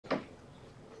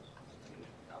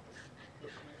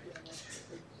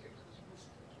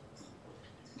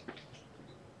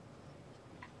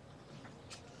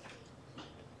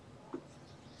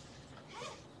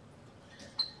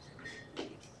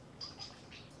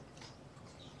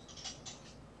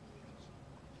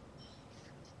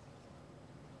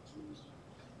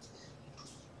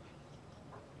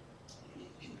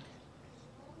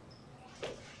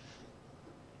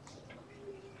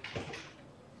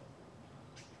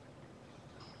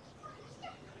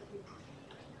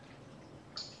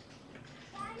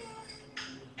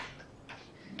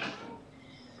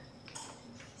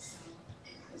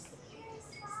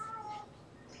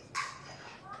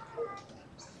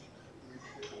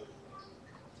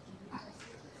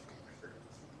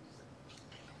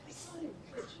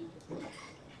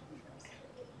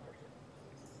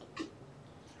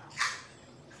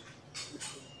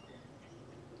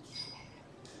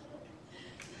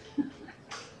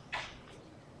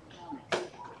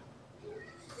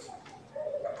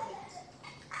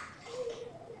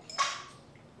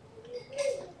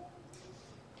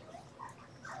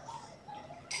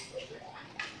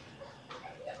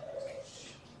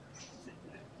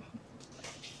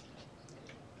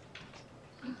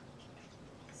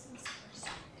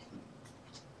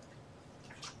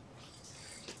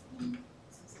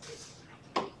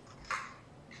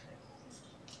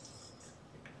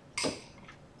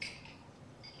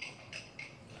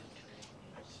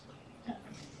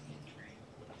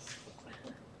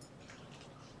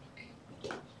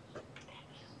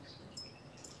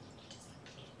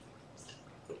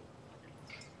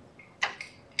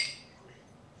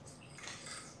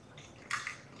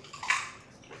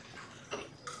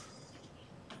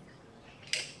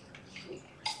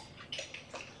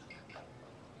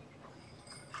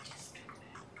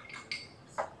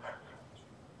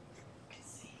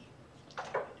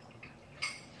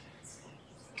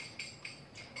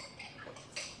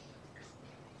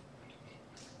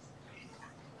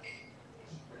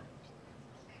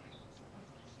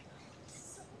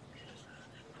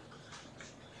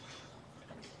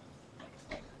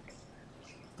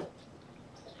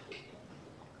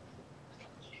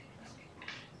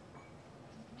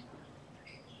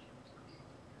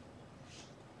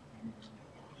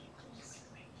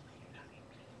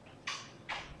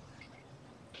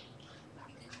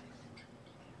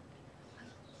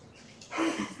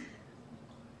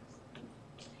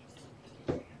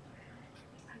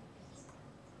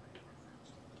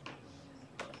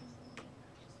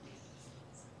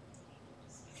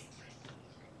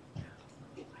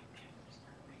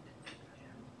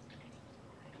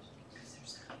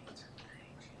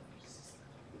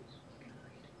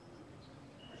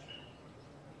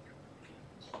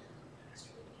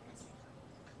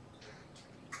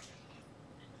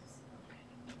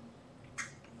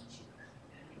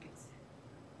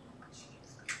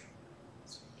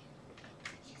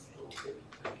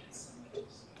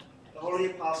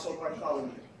Holy Apostle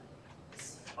Bartholomew.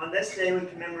 On this day we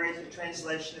commemorate the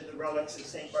translation of the relics of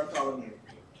St. Bartholomew,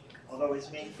 although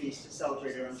his main feast is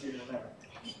celebrated on June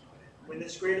 11th. When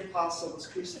this great apostle was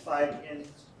crucified in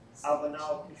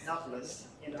Albanopolis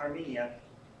in Armenia,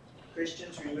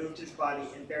 Christians removed his body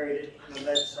and buried it in a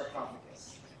lead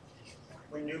sarcophagus.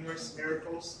 When numerous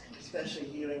miracles, especially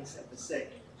healings of the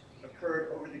sick,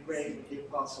 occurred over the grave of the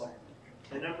apostle,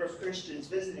 the number of Christians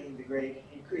visiting the grave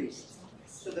increased.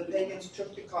 So the pagans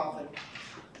took the coffin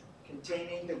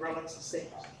containing the relics of St.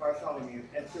 Bartholomew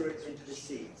and threw it into the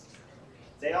sea.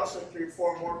 They also threw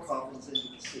 4 more coffins into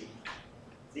the sea.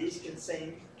 These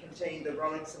contained the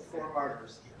relics of 4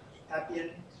 martyrs,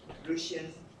 Papian,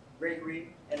 Lucian, Gregory,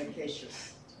 and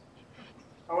Acacius.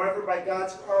 However, by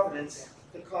God's providence,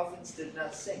 the coffins did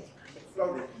not sink, but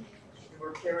floated, and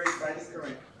were carried by the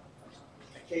current.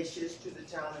 Acacius to the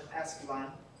town of Ascalon,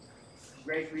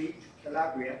 Gregory to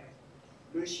Calabria,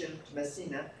 Lucian to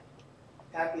Messina,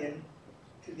 Papian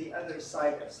to the other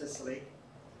side of Sicily,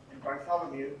 and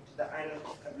Bartholomew to the island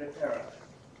of Lipara.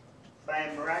 By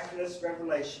a miraculous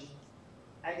revelation,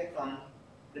 Agathon,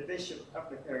 the bishop of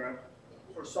Lipara,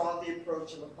 foresaw the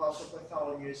approach of Apostle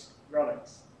Bartholomew's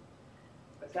relics.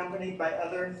 Accompanied by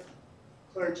other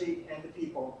clergy and the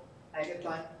people,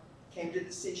 Agathon came to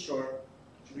the seashore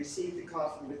to receive the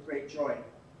coffin with great joy.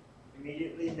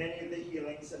 Immediately, many of the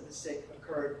healings of the sick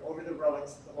occurred over the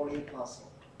relics of the Holy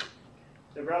Apostle.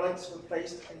 The relics were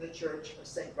placed in the church of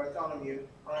St. Bartholomew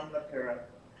on Lipara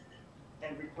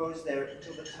and reposed there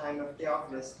until the time of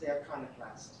Theophilus the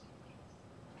Iconoclast.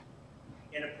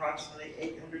 In approximately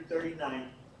 839,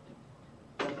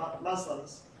 the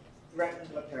Muslims threatened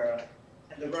Lipara,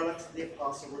 and the relics of the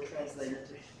apostle were translated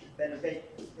to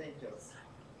Benevento.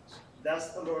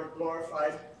 Thus the Lord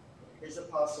glorified his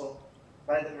apostle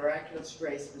by the miraculous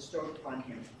grace bestowed upon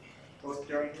him, both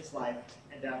during his life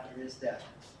and after his death.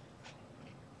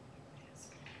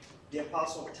 The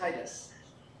apostle Titus.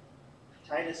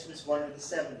 Titus was one of the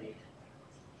 70.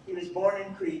 He was born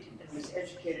in Crete and was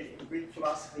educated in Greek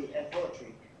philosophy and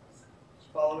poetry.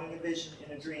 Following a vision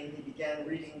in a dream, he began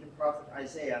reading the prophet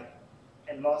Isaiah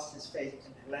and lost his faith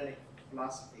in Hellenic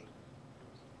philosophy.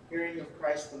 Hearing of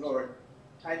Christ the Lord,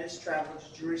 Titus traveled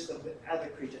to Jerusalem with other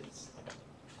Cretans,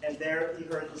 and there he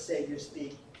heard the Savior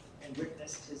speak and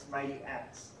witnessed his mighty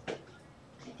acts.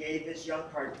 He gave his young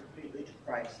heart completely to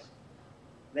Christ.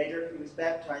 Later, he was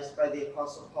baptized by the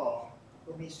Apostle Paul,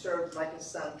 whom he served like a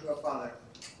son to a father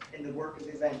in the work of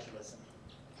evangelism.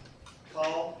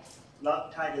 Paul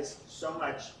loved Titus so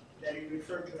much that he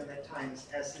referred to him at times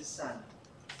as his son,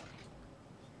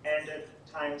 and at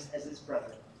times as his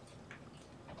brother.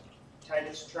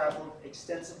 Titus traveled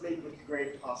extensively with the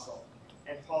great apostle,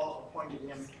 and Paul appointed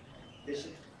him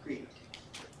bishop of Crete.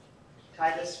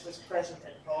 Titus was present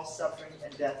at Paul's suffering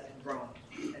and death in Rome,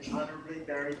 and honorably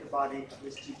buried the body of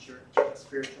his teacher and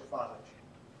spiritual father.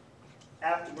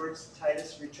 Afterwards,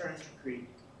 Titus returned to Crete,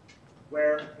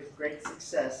 where, with great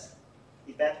success,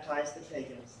 he baptized the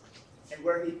pagans, and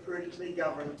where he prudently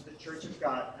governed the church of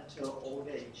God until old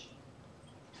age.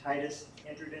 Titus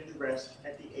entered into rest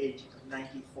at the age of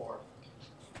 94.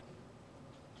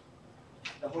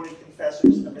 The Holy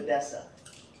Confessors of Edessa.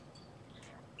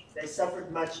 They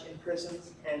suffered much in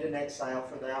prisons and in exile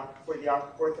for the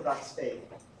Orthodox faith.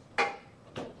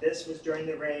 This was during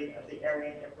the reign of the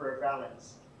Arian Emperor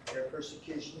Valens. Their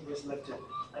persecution was lifted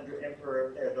under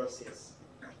Emperor Theodosius.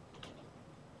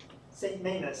 Saint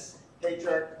Manus,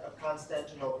 Patriarch of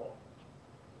Constantinople.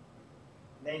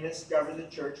 Manus governed the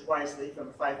church wisely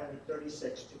from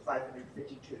 536 to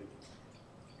 552.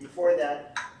 Before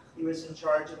that, he was in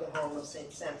charge of the home of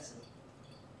Saint Samson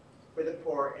for the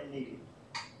poor and needy.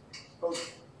 Pope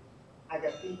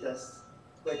Agapitus,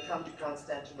 who had come to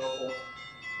Constantinople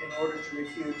in order to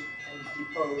refute and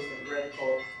depose the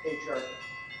heretical Patriarch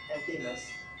Anthemus,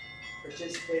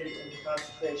 participated in the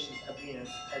consecration of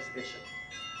Venus as bishop.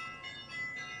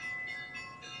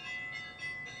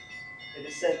 It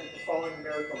is said that the following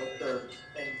miracle occurred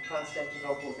in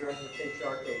Constantinople during the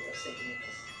Patriarchate of St.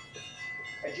 Nicholas.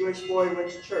 A Jewish boy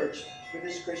went to church with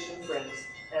his Christian friends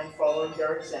and, following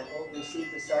their example,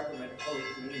 received the sacrament of Holy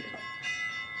Communion.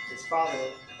 His father,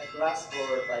 a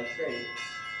glassblower by trade,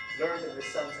 learned of his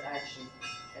son's action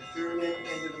and threw him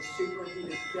into the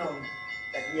superheated kiln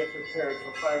that he had prepared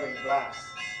for firing glass.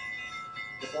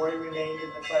 The boy remained in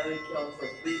the fiery kiln for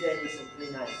 3 days and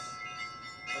 3 nights.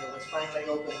 When it was finally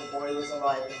opened, the boy was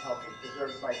alive and healthy,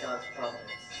 preserved by God's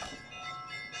providence.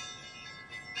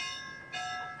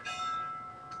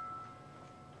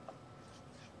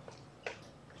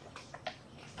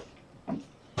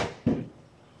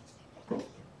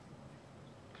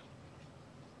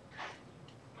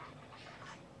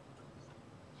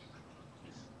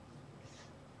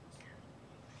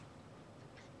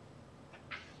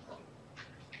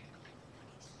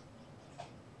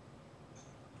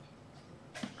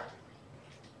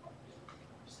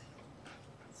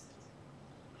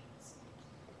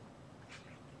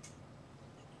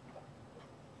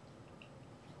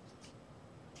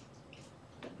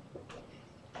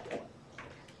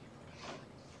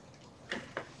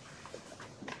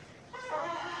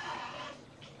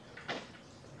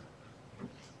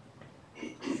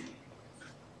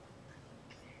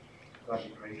 God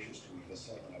be gracious to me, the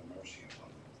sinner, and have mercy upon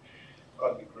me.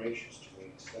 God be gracious to me,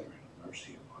 the sinner, and have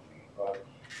mercy upon me. God be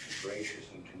gracious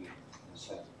unto me, the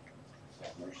sinner, and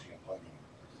have mercy upon me.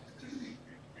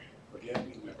 Forgive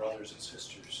me, my brothers and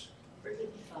sisters. Forgive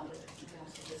me, Father, who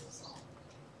has forgiven us all.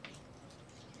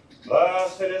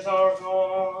 Blessed is our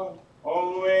God,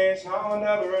 always, now and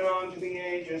ever, and unto the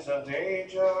ages of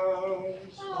ages.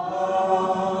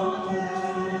 Amen.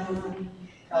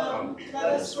 Come, let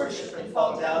us worship and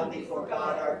fall down before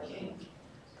God our King.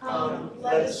 Come,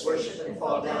 let us worship and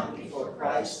fall down before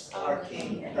Christ our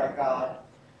King and our God.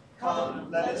 Come,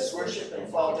 let us worship and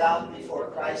fall down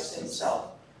before Christ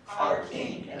himself, our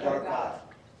King and our God.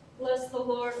 Bless the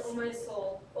Lord, O my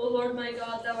soul. O Lord my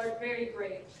God, thou art very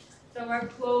great. Thou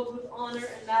art clothed with honor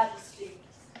and majesty.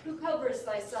 Who covers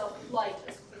thyself with light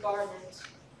as with a garment?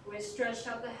 Who has stretched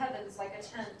out the heavens like a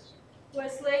tent? Who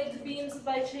hast laid the beams of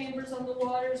thy chambers on the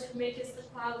waters? Who makest the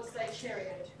clouds thy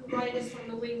chariot? Who ridest on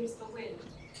the wings the wind?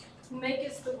 Who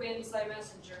makest the winds thy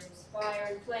messengers? Fire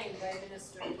and flame thy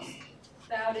ministers?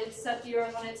 Thou didst set the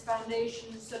earth on its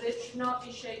foundations, so that it should not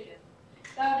be shaken.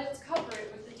 Thou didst cover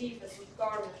it with the deep as with a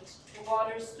garment. The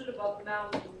waters stood above the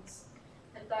mountains.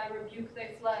 At thy rebuke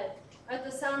they fled. At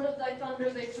the sound of thy thunder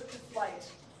they took to flight.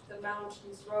 The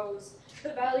mountains rose.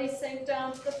 The valleys sank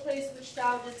down to the place which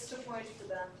thou didst appoint for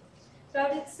them. Thou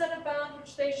didst set a bound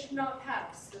which they should not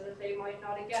pass, so that they might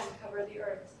not again cover the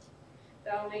earth.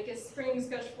 Thou makest springs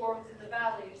gush forth in the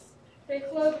valleys. They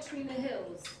flow between the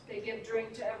hills. They give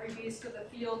drink to every beast of the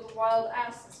field. The wild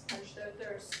asses quench their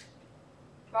thirst.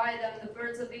 By them the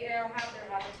birds of the air have their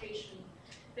habitation.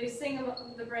 They sing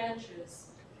among the branches.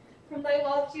 From thy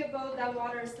lofty abode thou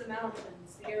waterest the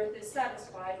mountains. The earth is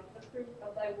satisfied with the fruit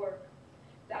of thy work.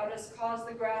 Thou dost cause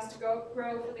the grass to grow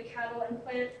for the cattle and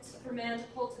plants for man to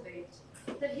cultivate,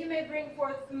 that he may bring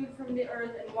forth food from the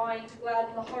earth and wine to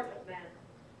gladden the heart of man,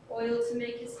 oil to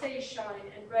make his face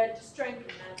shine, and bread to strengthen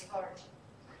man's heart.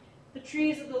 The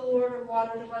trees of the Lord are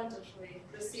watered abundantly,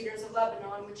 the cedars of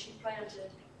Lebanon which he planted.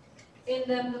 In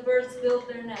them the birds build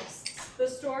their nests. The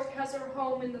stork has her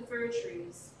home in the fir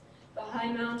trees. The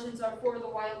high mountains are for the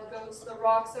wild goats. The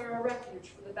rocks are a refuge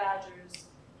for the badgers.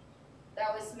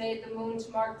 Thou hast made the moon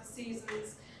to mark the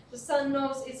seasons. The sun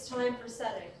knows its time for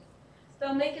setting.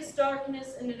 Thou makest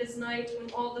darkness, and it is night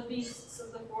when all the beasts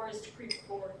of the forest creep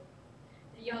forth.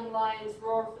 The young lions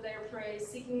roar for their prey,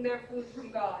 seeking their food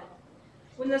from God.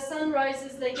 When the sun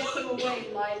rises, they get them away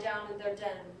and lie down in their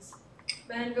dens.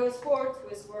 Man goes forth to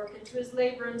his work and to his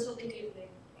labor until the evening.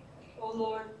 O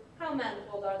Lord, how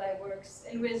manifold are thy works!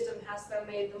 In wisdom hast thou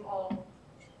made them all.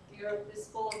 The earth is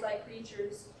full of thy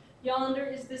creatures. Yonder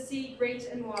is the sea great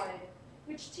and wide,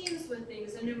 which teems with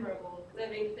things innumerable,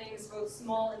 living things both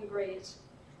small and great.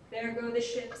 There go the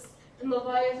ships, and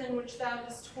Leviathan which thou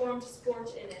didst form to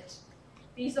sport in it.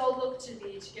 These all look to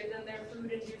thee to give them their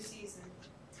food in due season.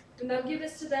 When thou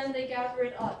givest to them, they gather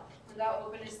it up. When thou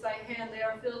openest thy hand, they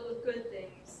are filled with good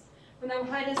things. When thou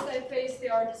hidest thy face, they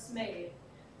are dismayed.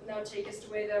 When thou takest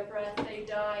away their breath, they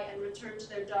die and return to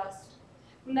their dust.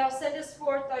 When thou sendest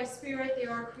forth thy spirit, they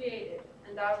are created,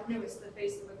 and thou renewest the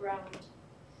face of the ground.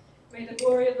 May the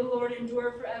glory of the Lord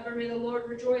endure forever. May the Lord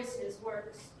rejoice in his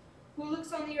works. Who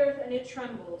looks on the earth, and it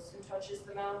trembles, and touches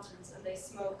the mountains, and they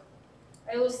smoke.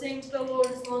 I will sing to the Lord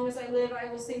as long as I live. I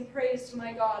will sing praise to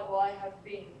my God while I have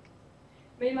being.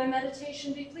 May my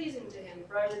meditation be pleasing to him,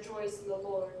 for I rejoice in the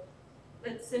Lord.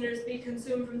 Let sinners be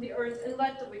consumed from the earth, and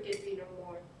let the wicked be no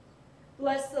more.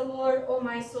 Bless the Lord, O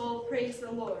my soul, praise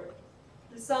the Lord.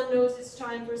 The sun knows its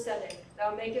time for setting.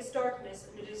 Thou makest darkness,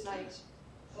 and it is night.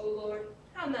 O Lord,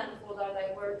 how manifold are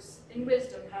thy works! In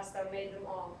wisdom hast thou made them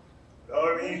all.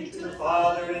 Glory to the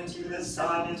Father, and to the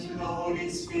Son, and to the Holy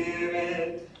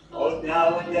Spirit, both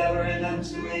now and ever, and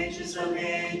unto ages of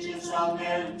ages.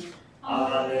 Amen.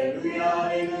 Alleluia,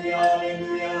 alleluia,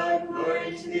 alleluia,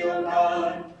 glory to thee, O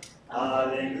God.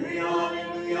 Alleluia,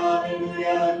 alleluia,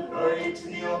 alleluia, glory to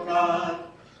thee, O God.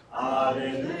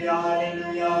 Alleluia,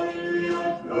 alleluia,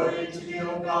 alleluia, glory to thee,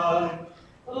 O God.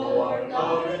 O our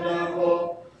God and our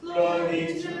hope, glory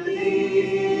to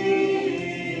thee.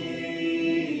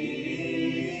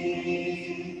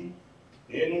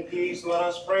 In peace let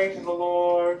us pray to the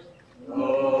Lord.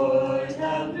 Lord,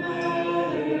 have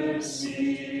mercy.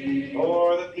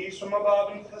 For the peace from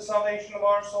above and for the salvation of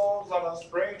our souls, let us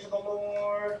pray to the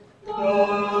Lord.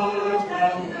 Lord,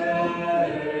 have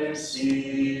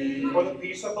mercy. For the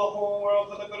peace of the whole world,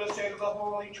 for the good estate of the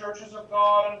holy churches of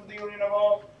God, and for the union of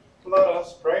all, let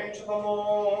us pray to the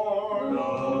Lord.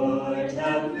 Lord,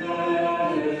 have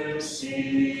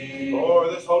mercy. For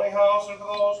this holy house, and for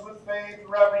those who with faith,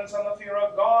 reverence, and the fear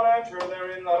of God enter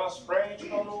therein, let us pray to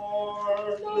the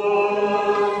Lord.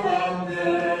 Lord, have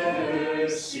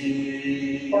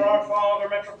For our Father,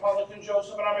 Metropolitan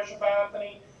Joseph, and our Bishop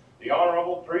Anthony, the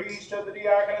honorable priesthood, the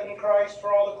diaconate in Christ,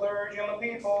 for all the clergy and the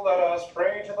people, let us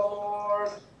pray to the Lord.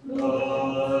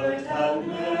 Lord, have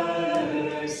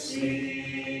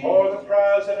mercy. For the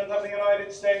President of the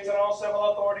United States and all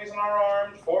civil authorities and our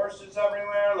armed forces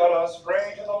everywhere, let us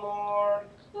pray to the Lord.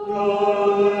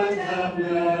 Lord, have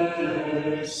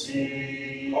mercy.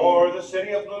 For the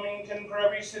city of Bloomington, for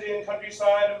every city and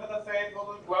countryside, and for the faithful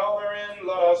who dwell therein,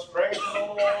 let us pray to the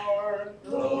Lord.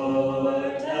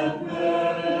 Lord, have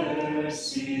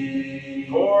mercy.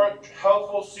 For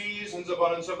healthful seasons,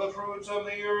 abundance of the fruits of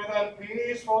the earth, and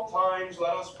peaceful times,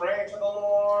 let us pray to the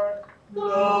Lord.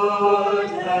 Lord,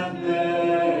 have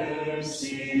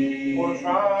mercy. For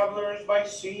travelers by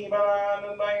sea, by land,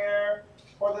 and by air,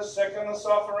 for the sick and the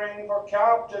suffering, for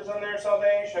captives and their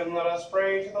salvation, let us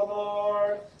pray to the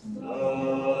Lord.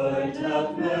 Lord,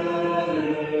 have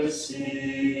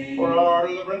mercy. For our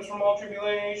deliverance from all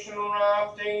tribulation,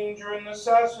 wrath, danger, and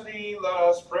necessity, let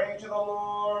us pray to the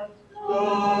Lord.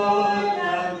 Lord,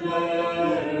 have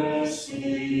mercy.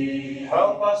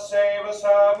 Help us, save us,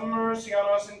 have mercy on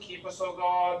us, and keep us, O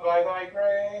God, by thy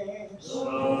grace.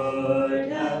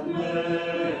 Lord, have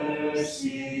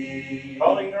mercy.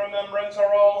 Calling to remembrance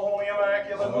our all holy,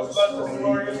 immaculate, most blessed and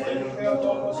glorious Lady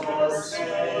Theotokos, never Saint,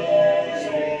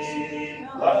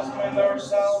 let us commend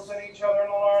ourselves and each other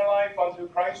and all our life unto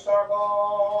Christ our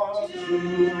God.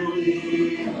 To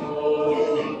thee, O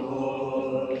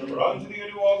Lord. For unto thee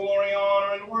do all glory,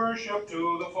 honor, and worship,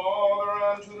 to the Father,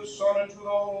 and to the Son, and to the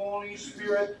Holy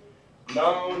Spirit,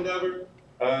 now and ever,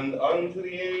 and unto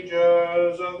the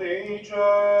ages of the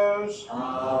ages.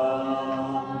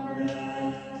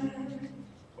 Amen.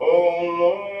 O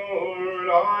Lord,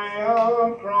 I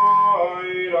have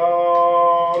cried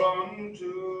out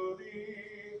unto thee,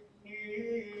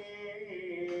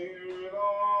 hear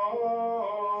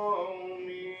thou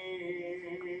me,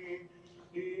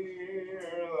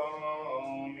 hear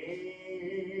thou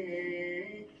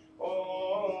me, O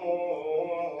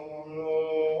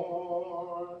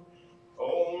Lord. O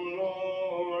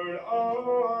Lord, I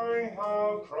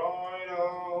have cried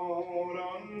out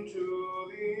unto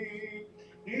thee,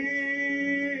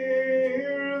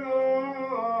 hear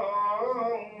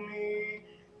thou me,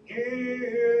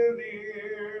 give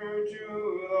ear to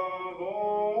the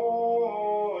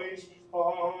voice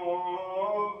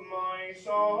of my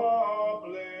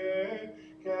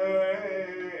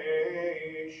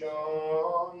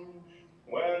supplication.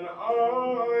 When I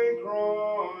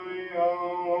cry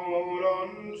out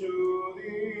unto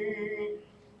thee,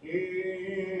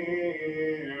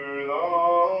 hear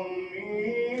thou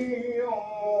me, O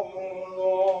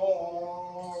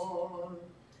Lord.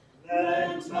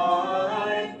 Let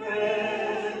my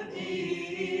prayer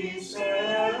be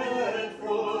set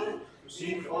forth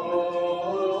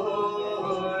before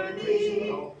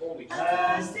thee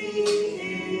as the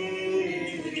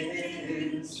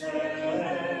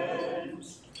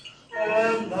incense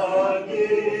and the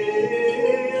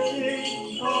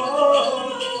giving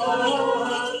of my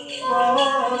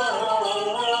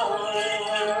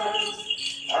hands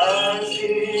as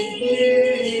the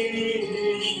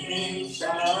evening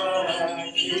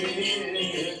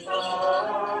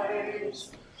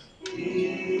sacrifice.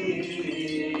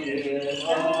 Hear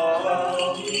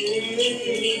thou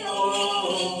me, O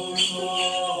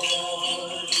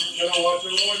Lord. Shall I watch the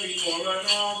Lord before my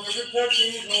mouth, and protect me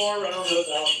all around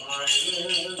about my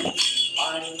lips?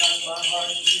 Lining up my heart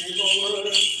to evil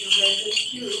words to make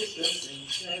excuses in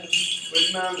sin. With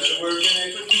men that work in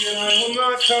iniquity, and I will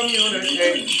not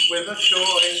communicate with the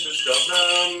choicest of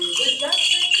them. With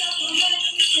justice of the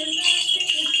righteous and mercy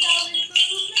and shall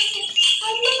reprove me. I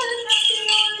will not the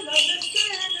oil of the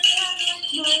sinner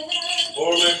anoint my head.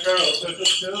 For my carol says to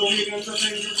still begins the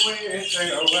things which we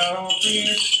say are well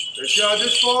pleased. The judge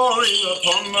is falling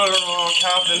upon the rock,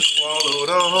 hath been swallowed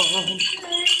up.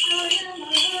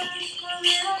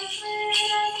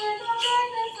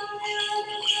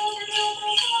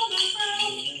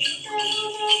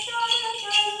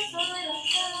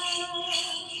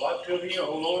 But to thee,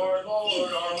 O Lord,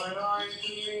 Lord, are mine eyes, to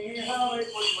thee have I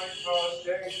put my trust,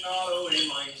 take not away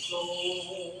my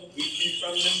soul. Keep me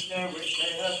from the snare which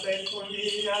they have laid for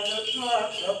me, and the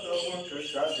traps of the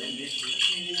workers of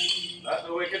iniquity. Let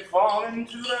the wicked fall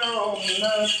into their own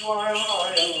nest, while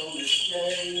I alone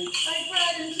escape. I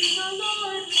cried unto the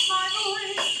Lord with my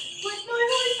voice. With my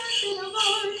voice unto the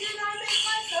Lord did I make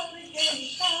my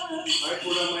supplication. I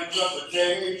put on my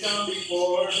supplication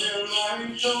before him,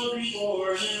 I showed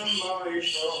before him my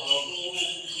trouble.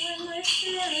 When my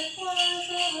spirit was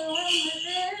overwhelmed with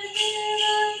everything I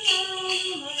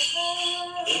found my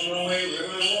heart. In the way where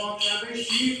I walk, every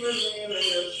secret they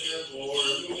have set for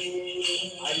me.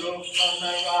 on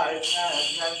my right hand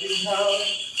have beheld,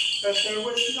 that there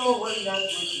was no one that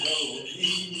would know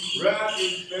me.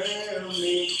 Rapid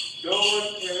family, no one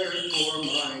cared for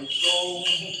my soul.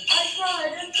 I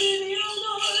cried unto thee, O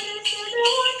Lord, and said, thou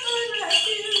art my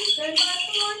refuge and my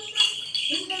portion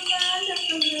in the land of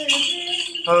the living.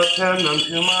 Attend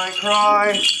unto my cry,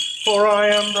 for I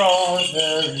am brought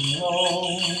very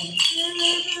low.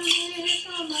 Deliver me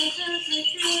from my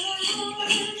persecutor, Lord,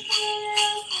 for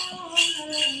I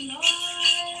am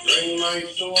alive. Bring my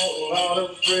soul out of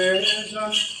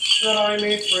prison, that I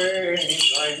may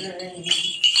praise thy name.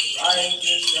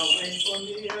 Righteous shall wait for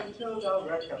me until thou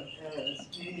recompense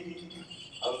me.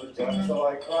 Of the depths have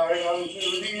I cried unto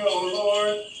thee, O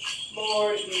Lord.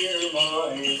 Lord, hear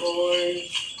my voice.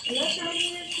 Let thine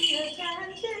ears be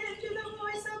attentive to the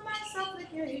voice of my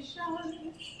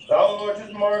supplication. Thou Lord,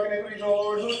 just mark iniquities, O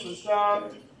Lord, who's to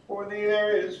stop? For thee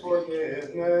there is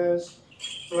forgiveness.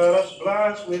 Let us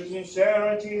bless with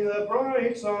sincerity the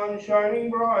bright sun shining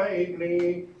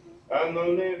brightly, and the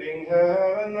living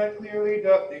heaven that clearly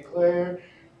doth declare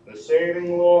the saving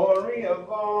glory of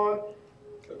God.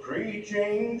 The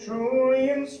preaching truly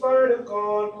inspired of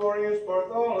God, glorious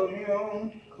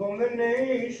Bartholomew, whom the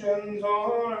nations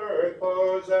on earth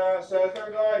possess as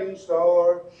their guiding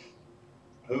star,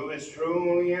 who is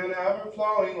truly an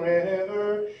ever-flowing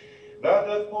river, that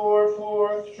doth pour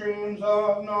forth streams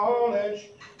of knowledge,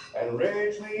 and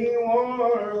richly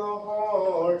water the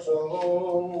hearts of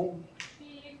all.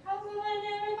 Because of thy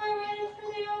name I waited for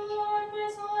thee, O Lord, my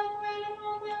soul hath waited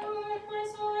upon thy word, my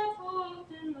soul hath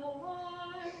hoped in the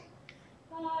Lord.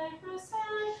 Thy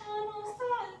prosaic tunnels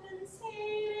have been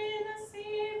seen in the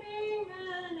sea being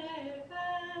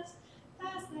manifest,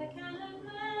 as the canon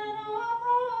man, O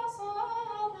apostle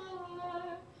of the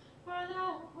Lord. For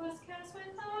thou wast cast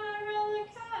with thy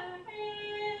reliquary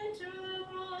into the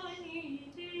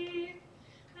briny deep,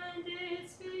 and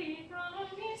didst speak from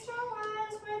east or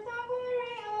west with the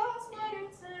various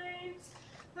martyred saints,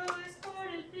 who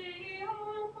escorted thee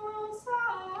on both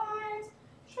sides,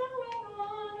 showing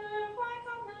honor by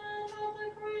command of the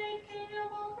great King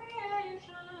of all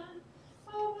creation,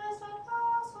 O blessed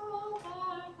Apostle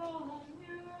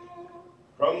Bartholomew.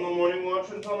 From the morning watch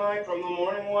until night, from the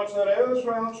morning watch let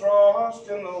Israel trust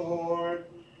in the Lord.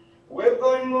 With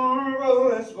thy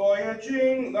marvelous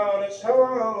voyaging, thou didst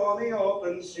hallow the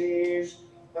open seas,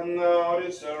 and thou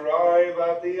didst arrive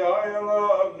at the isle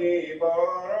of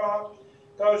Libara,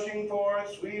 gushing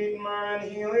forth sweet myrrh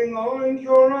and healing all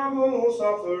incurable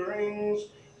sufferings,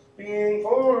 being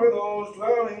for those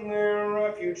dwelling there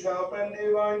refuge, help, and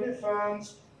divine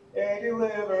defense, a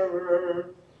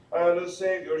deliverer, and a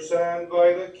Savior sent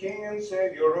by the King and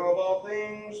Savior of all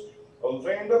things, O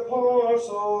famed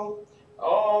apostle,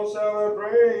 all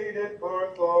celebrated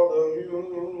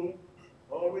Bartholomew.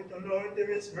 For with the Lord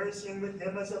there is mercy, and with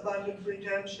him is abundant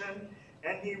redemption,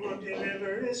 and he will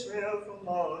deliver Israel from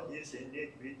all his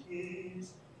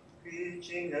iniquities.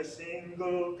 Preaching a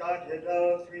single Godhead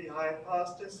of three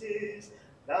hypostases,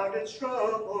 thou didst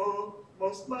trouble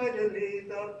most mightily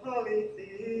the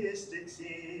polytheistic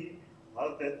sea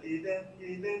of the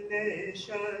heathen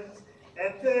nations,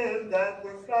 and them that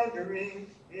were floundering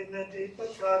in the deep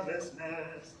of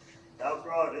godlessness. Thou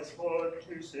broughtest forth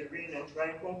to serene and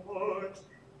tranquil ports.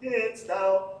 Hence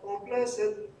thou, O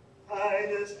blessed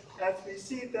Titus, hast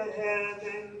received the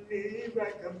heavenly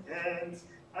recompense,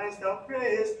 as thou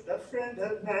prayest the friend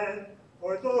of man,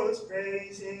 for those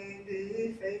praising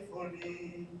thee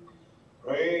faithfully.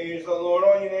 Praise the Lord,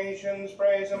 all ye nations,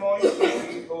 praise him, all ye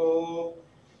people.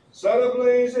 Set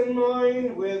ablaze in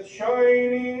mind with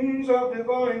shinings of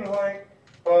divine light,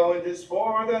 how it is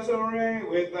forth as a ray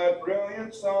with that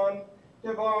brilliant sun,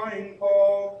 divine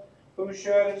Paul, who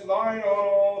shed his light on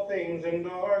all things in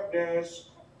darkness.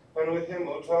 And with him,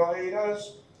 O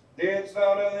Titus, didst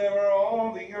thou deliver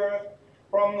all the earth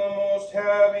from the most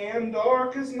heavy and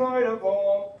darkest night of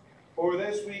all. For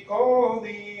this we call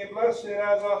thee blessed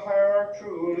as a hierarch,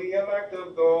 truly elect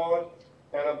of God,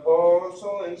 an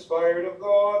apostle inspired of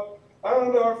God,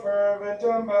 and our fervent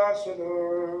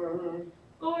ambassador.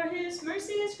 For his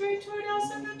mercy is great toward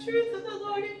us, and the truth of the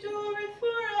Lord endureth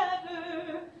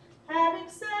forever. Having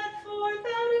set forth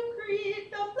out of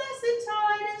Crete, the blessed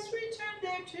Titus returned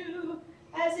thereto,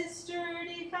 as his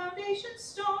sturdy foundation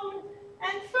stone,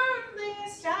 and firmly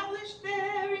established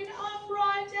there in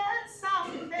upright and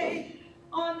sound faith,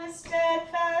 on the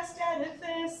steadfast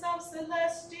edifice of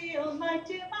celestial might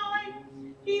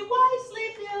divine. He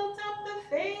wisely built up the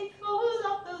faithful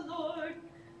of the Lord.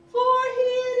 For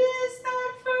he it is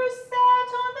that first sat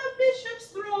on the bishop's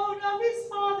throne of his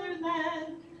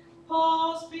fatherland,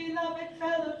 Paul's beloved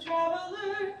fellow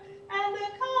traveler, and the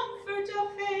comfort of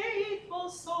faith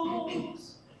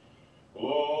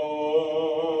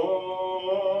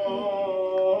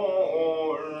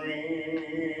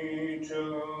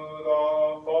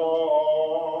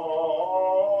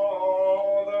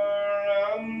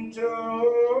unto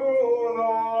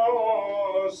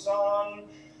the Son,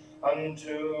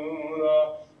 unto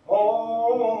the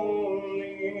Holy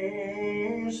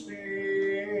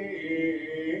Spirit,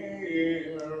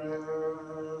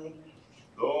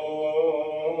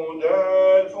 though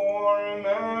dead for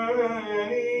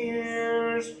many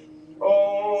years,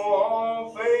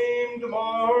 O famed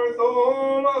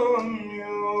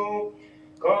Bartholomew,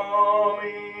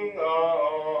 coming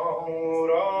out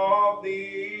of the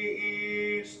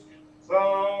east,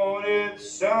 thou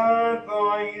didst set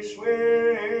thy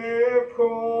swift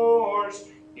course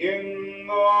in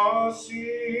the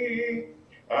sea,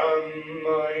 and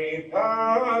thy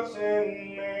paths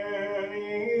in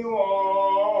many waters.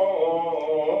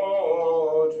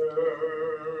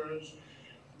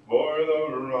 For the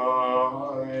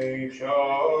righteous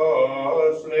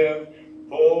live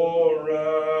forever,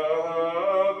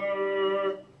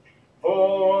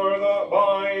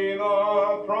 by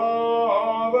the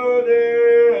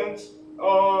providence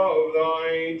of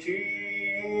thy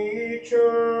teacher,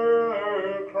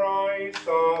 Christ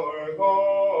our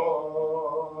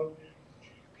God.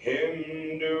 Him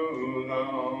do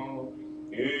thou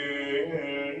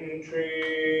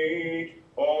entreat,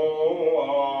 O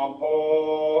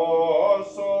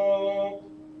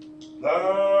Apostle,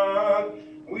 that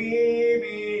we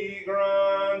be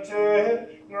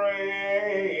granted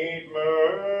great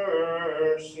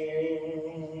mercy.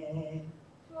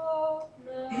 Both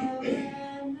now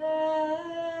and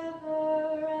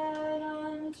ever, and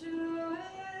unto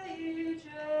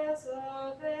ages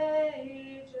of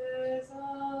ages,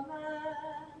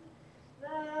 amen.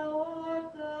 Thou art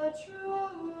the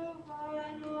true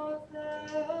vine of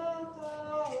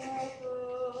Theotokos,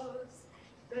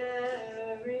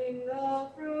 bearing the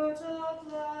fruit of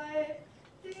life.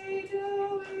 Thee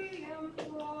do we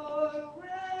implore,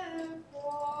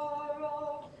 wherefore, O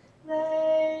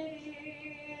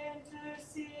Lady,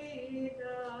 intercede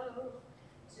thou,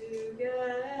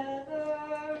 together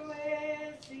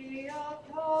with the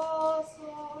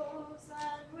apostles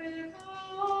and with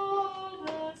all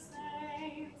the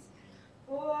saints,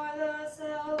 for the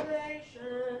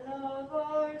salvation of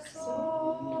our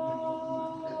souls.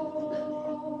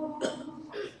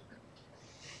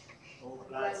 O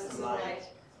blessed light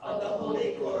of the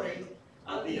holy glory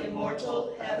of the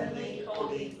immortal, heavenly,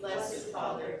 holy, blessed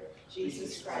Father,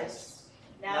 Jesus Christ,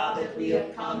 now that we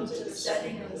have come to the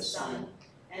setting of the sun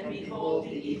and behold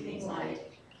the evening light,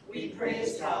 we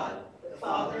praise God, the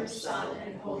Father, Son,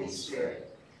 and Holy Spirit.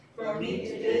 For meet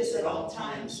it is at all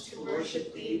times to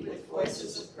worship thee with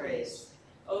voices of praise,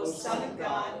 O Son of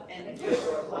God and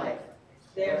Giver of life.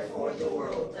 Therefore the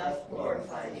world doth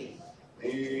glorify thee.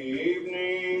 The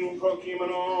evening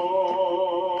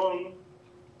Prokimenon.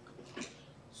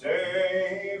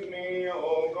 Save me,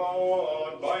 O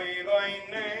God, by thy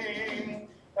name,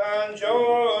 and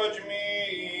judge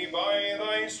me by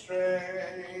thy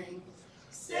strength.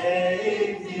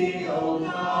 Save thee, O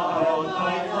God,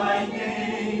 by thy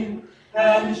name,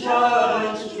 and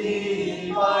judge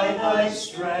me by thy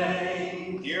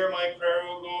strength. Hear my prayer,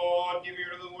 O God, give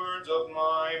ear to the words of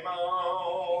my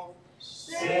mouth.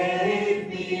 Save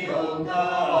me, O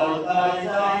God, by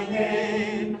thy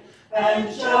name, and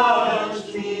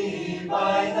judge me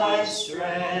by thy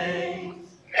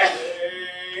strength.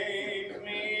 Save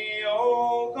me,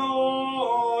 O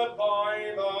God,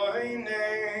 by thy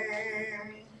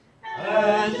name,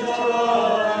 And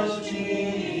judge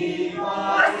me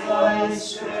by thy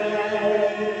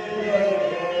strength.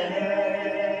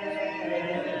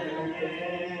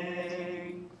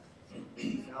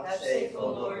 Vouchsafe, O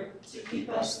Lord, to keep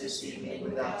us this evening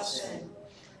without sin.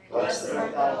 Blessed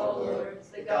art thou, O Lord,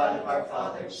 the God of our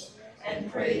fathers,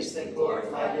 and praised and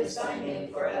glorified is thy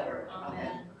name forever.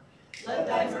 Amen. Let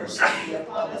thy mercy be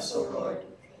upon us, O Lord,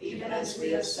 even as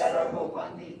we have set our hope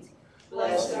on thee.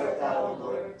 Blessed art thou, O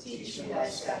Lord, teach me thy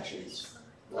statutes.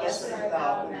 Blessed art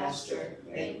thou, O Master,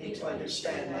 make me to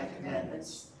understand thy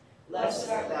commandments. Blessed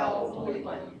art thou, O Holy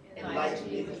One, enlighten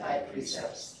me with thy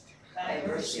precepts. Thy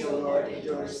mercy, O Lord,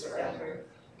 endures forever.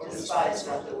 Despise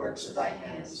not the works of thy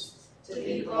hands. To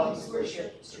thee belongs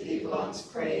worship, to thee belongs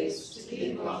praise, to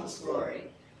thee belongs glory.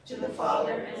 To the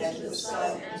Father, and to the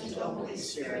Son, and to the Holy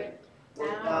Spirit,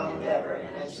 now and ever,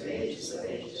 and unto the ages of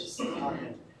ages.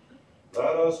 Amen.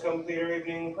 Let us complete our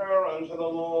evening prayer unto the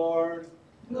Lord.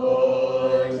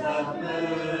 Lord, have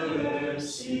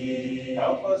mercy.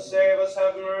 Help us, save us,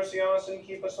 have mercy on us, and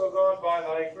keep us, O God, by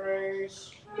thy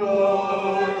grace.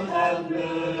 Lord, have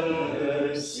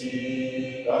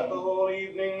mercy. That the whole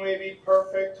evening may be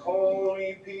perfect,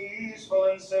 holy, peaceful,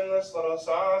 and sinless, let us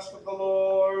ask of the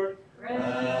Lord.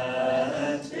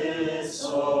 Grant this,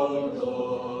 O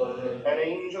Lord. An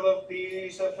angel of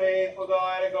peace, a faithful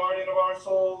guide and guardian of our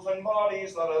souls and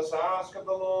bodies, let us ask of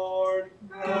the Lord.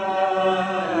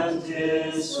 Grant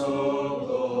it so,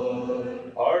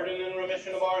 Lord. Pardon and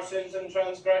remission of our sins and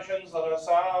transgressions, let us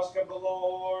ask of the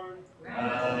Lord.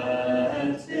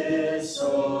 Grant it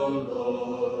so,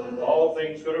 Lord. All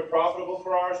things good and profitable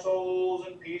for our souls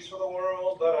and peace for the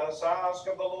world, let us ask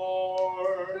of the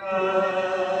Lord.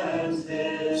 Grant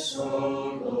it so,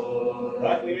 Lord.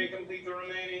 That we may complete the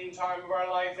remaining time of our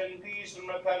life in peace and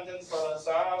repentance, let us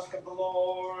ask of the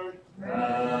Lord.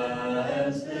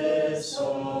 Grant it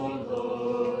so,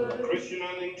 Lord. Christian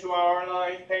ending to our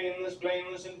life, painless,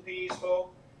 blameless, and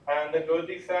peaceful, and a good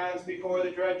defense before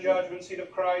the dread judgment seat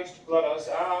of Christ, let us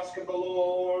ask of the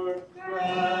Lord.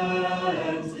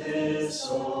 Grant it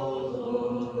so,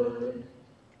 Lord.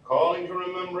 Calling to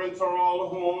remembrance our all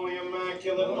holy,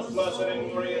 immaculate, most blessed,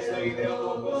 and glorious Lady, the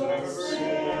Locals, and ever Virgin,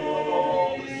 and of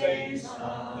all the saints,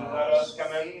 and let us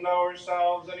commend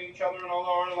ourselves and each other in all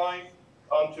our life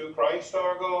unto Christ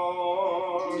our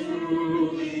God.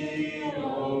 To thee, O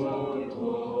Lord.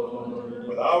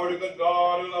 For thou art a good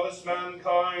God, who lovest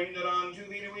mankind, and unto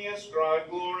thee do we ascribe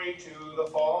glory, to the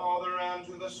Father, and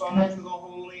to the Son, and to the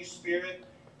Holy Spirit,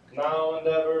 now and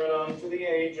ever, and unto the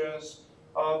ages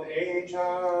of ages.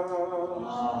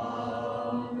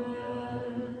 Amen.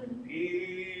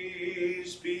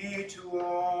 Peace be to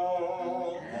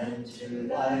all. And to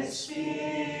thy spirit.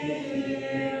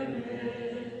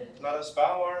 Let us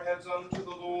bow our heads unto the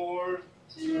Lord.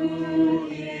 To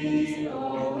thee, O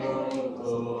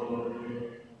Lord.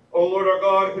 O Lord our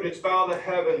God, who didst bow the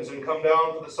heavens and come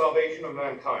down for the salvation of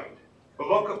mankind,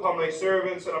 look upon thy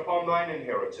servants and upon thine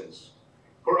inheritance.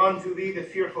 For unto thee, the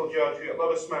fearful judge, who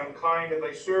lovest mankind, and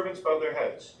thy servants bow their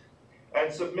heads,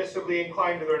 and submissively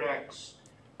incline to their necks,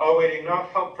 awaiting not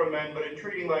help from men, but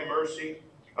entreating thy mercy,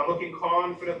 and looking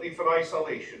confidently for thy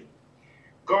salvation.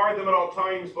 Guard them at all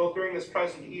times, both during this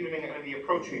present evening and in the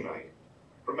approaching night,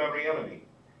 from every enemy,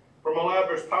 from all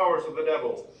adverse powers of the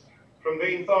devil, from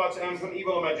vain thoughts and from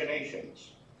evil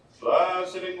imaginations.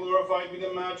 Blessed and glorified be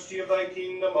the majesty of thy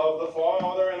kingdom, of the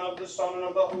Father, and of the Son, and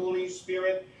of the Holy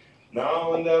Spirit,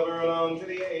 now and ever, and unto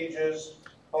the ages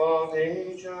of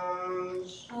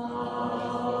ages.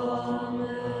 Amen.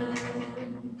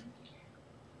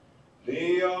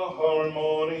 The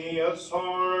harmonious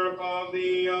harp of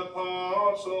the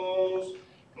apostles,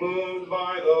 moved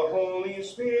by the Holy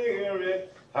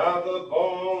Spirit, hath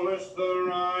abolished the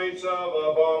rights of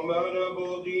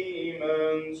abominable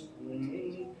demons,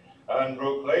 and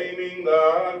proclaiming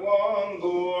that one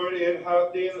Lord, it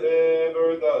hath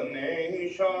delivered the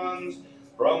nations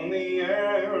from the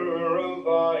error of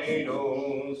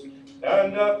idols,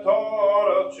 and hath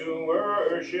taught us to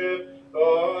worship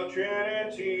the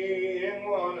Trinity in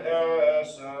one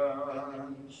essence.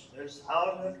 Their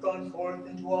sound hath gone forth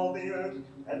into all the earth,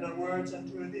 and their words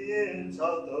unto the ends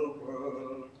of the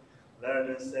world. Let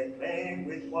us acclaim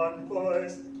with one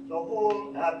voice the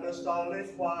whole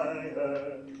apostolic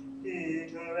choir,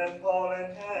 Peter and Paul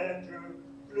and Andrew,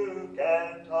 Luke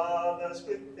and Thomas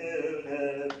with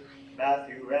Philip,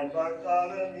 Matthew and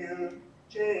Bartholomew,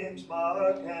 James,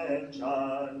 Mark, and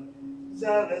John,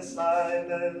 zealous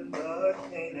Simon the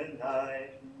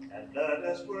Canaanite, and let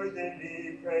us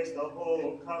worthily praise the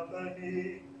whole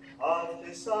company of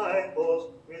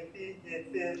disciples with the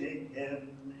befitting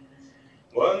hymn.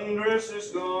 Wondrous is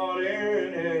God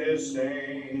in his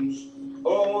saints,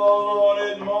 O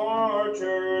lauded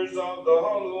martyrs of the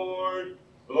Lord.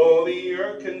 Lo, the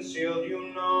earth concealed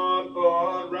you not,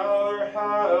 but rather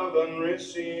heaven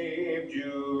received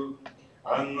you,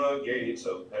 and the gates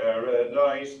of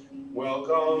paradise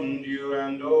welcomed you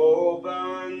and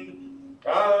opened.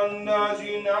 And as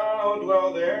ye now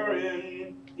dwell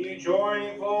therein, ye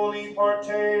joyfully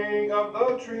partake of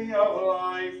the tree of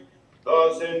life.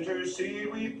 Thus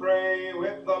intercede, we pray,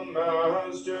 with the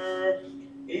Master,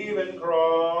 even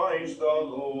Christ the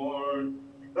Lord,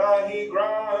 that he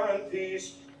grant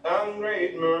peace and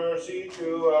great mercy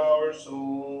to our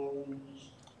souls.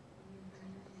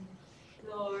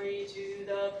 Glory to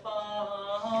the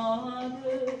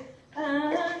Father,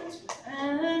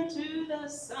 and to the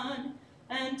Son,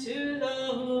 and to the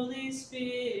Holy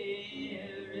Spirit.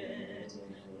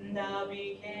 Thou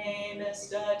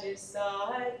becamest a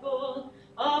disciple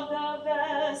of the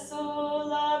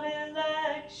vessel of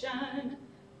election,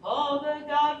 Paul the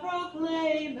God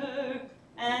proclaimer,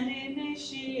 and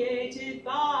initiated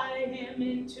by him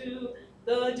into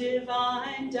the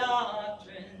divine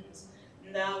doctrines.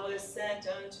 Thou wast sent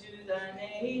unto the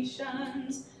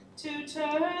nations, to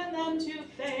turn them to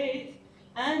faith,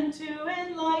 and to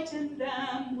enlighten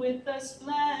them with the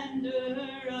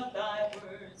splendor of thy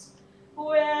words,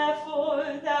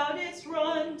 Wherefore thou didst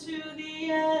run to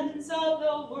the ends of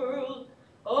the world,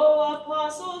 O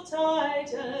Apostle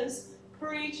Titus,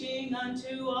 preaching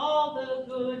unto all the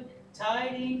good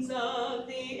tidings of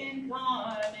the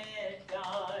incarnate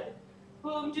God,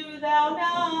 whom do thou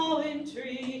now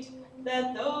entreat,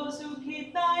 that those who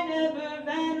keep thine ever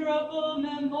venerable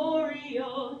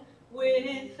memorial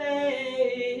with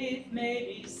faith may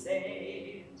be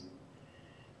saved.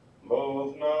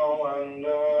 Both now and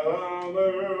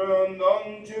ever, and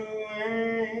unto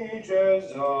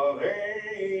ages of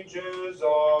ages,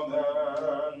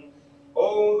 amen.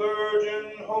 O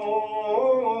Virgin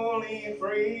holy,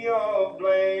 free of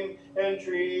blame,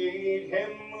 entreat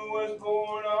him who was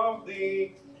born of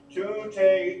thee to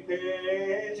take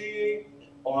pity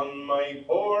on my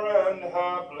poor and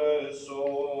hapless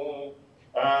soul,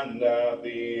 and at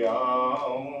the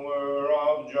hour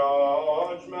of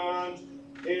judgment,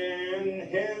 in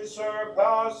his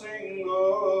surpassing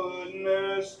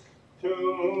goodness,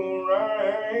 to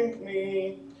rank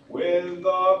me with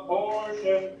the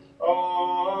portion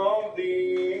of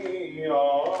the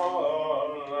honor.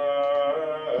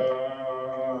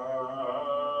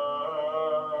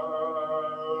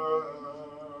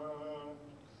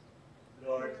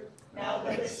 Lord, Now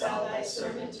lettest thou thy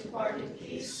servant depart in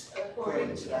peace,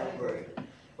 according to thy word.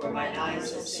 For mine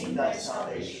eyes have seen thy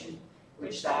salvation,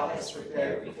 which thou hast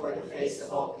prepared before the face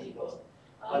of all people,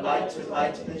 a light to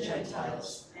lighten the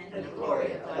Gentiles, and the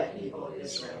glory of thy people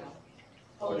Israel.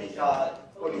 Holy God,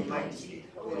 holy mighty,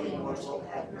 holy immortal,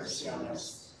 have mercy on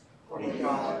us. Holy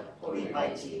God, holy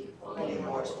mighty, holy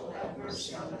immortal, have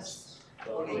mercy on us.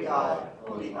 Holy God,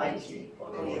 holy mighty,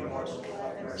 holy immortal,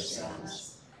 have mercy on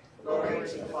us. Glory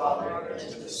to the Father, and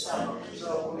to the Son, and to the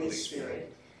Holy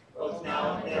Spirit, both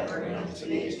now and ever, and unto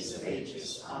the ages of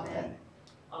ages. Amen.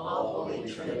 All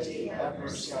Holy Trinity, have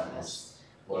mercy on us.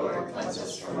 Lord, cleanse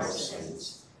us from our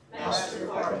sins. Master,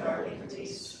 pardon our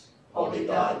iniquities. Holy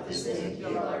God, visit and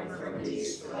heal our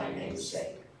infirmities for thy name's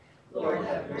sake. Lord,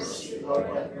 have mercy. Lord,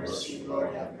 have mercy.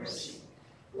 Lord, have mercy.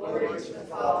 Glory to the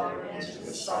Father, and to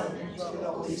the Son, and to the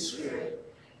Holy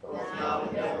Spirit, both now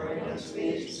and ever, and unto the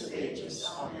ages of ages.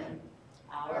 Amen.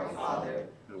 Our Father,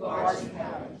 who art in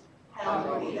heaven,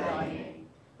 hallowed be thy name.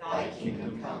 Thy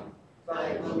kingdom come,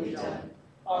 thy will be done,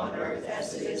 on earth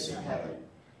as it is in heaven.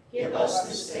 Give us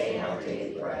this day our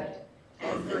daily bread,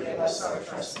 and forgive us our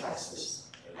trespasses,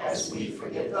 as we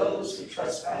forgive those who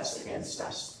trespass against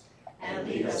us. And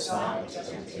lead us not into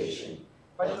temptation,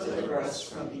 but deliver us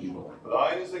from evil.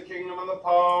 Thine is the kingdom, and the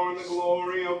power, and the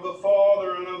glory of the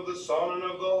Father, and of the Son, and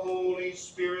of the Holy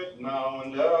Spirit, now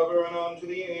and ever, and unto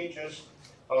the ages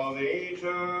of ages.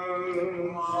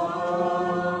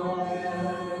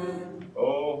 Amen.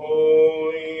 O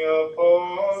holy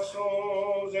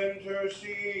apostles,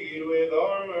 intercede with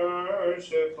our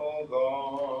merciful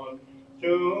God,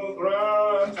 to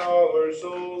grant our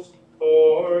souls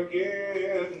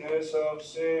forgiveness of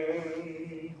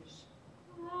sins.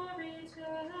 Glory to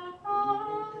the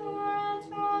Father, and to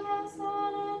the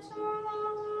Son, and to the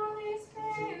Holy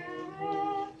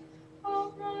Spirit,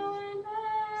 both now and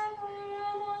ever,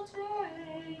 and unto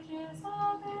ages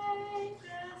of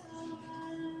ages.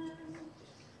 Amen.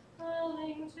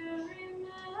 Calling to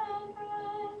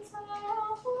remembrance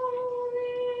our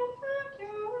holy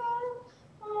Immaculate,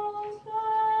 most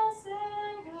blessed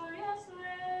and glorious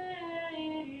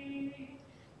Lady,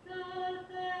 the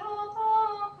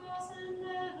Theotokos and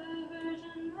ever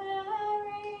Virgin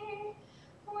Mary,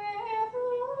 with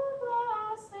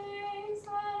all the saints,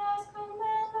 let us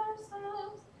commend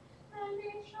ourselves and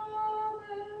each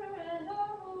other and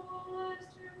our whole lives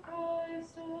to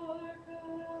Christ our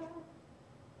God.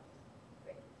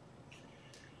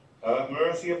 Have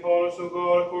mercy upon us, O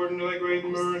God, according to thy great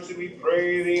mercy, we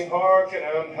pray thee, hearken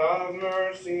and have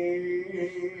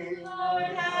mercy. Lord,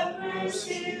 have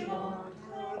mercy.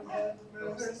 Lord, have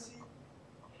mercy.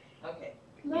 Okay.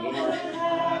 Lord,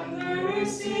 have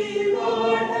mercy.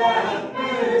 Lord, have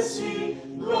mercy.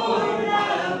 Lord,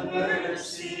 have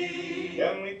mercy.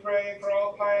 Again we pray for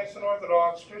all pious and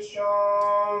Orthodox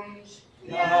Christians.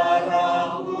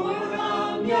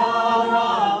 Yaraburam,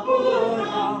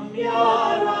 Yaraburam,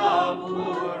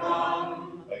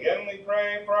 Yaraburam. Again we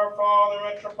pray for our Father,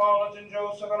 Metropolitan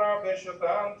Joseph, and our Bishop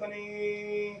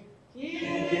Anthony.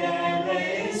 Kyrie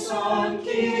eleison,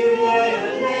 Kyrie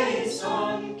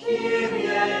eleison, Kyrie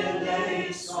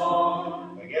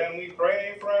eleison. Again we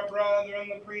pray for our brethren,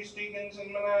 the priests, deacons,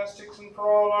 and monastics, and for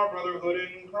all our brotherhood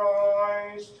in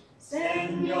Christ.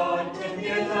 Señor, ten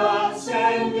piedad,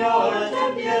 Señor,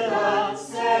 ten piedad,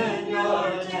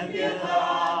 Señor, ten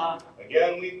piedad.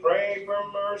 Again we pray for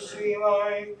mercy,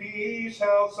 life, peace,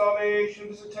 health, salvation,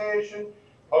 visitation,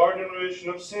 pardon and remission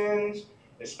of sins,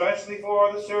 especially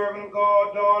for the servant of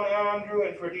God, Don Andrew,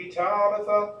 and for Dee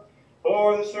Tabitha,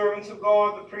 for the servants of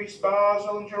God, the priests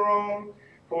Basil and Jerome,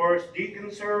 for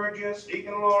Deacon Sergius,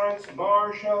 Deacon Lawrence,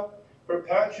 Marcia,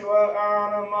 Perpetua,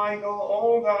 Anna, Michael,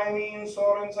 Olga, Eileen,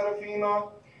 Soren, Serafima,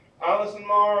 Alison,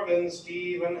 Marvin,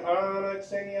 Stephen, Anna,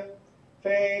 Xenia,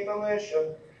 Faith,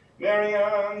 Alicia,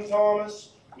 Marianne, Thomas,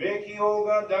 Vicky,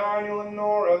 Olga, Daniel, and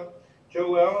Nora,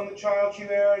 Joelle and the child she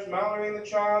bears, Mallory and the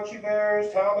child she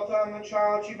bears, Tabitha and the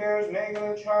child she bears, Megan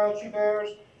and the child she bears,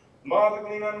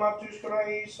 Magdalena and Matushka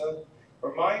Raisa,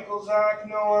 for Michael, Zach,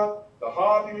 Noah, the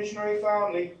Hoppy missionary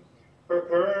family, for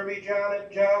Kirby,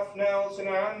 Janet, Jeff, Nelson,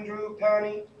 Andrew,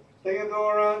 Penny,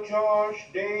 Theodora, Josh,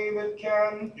 David,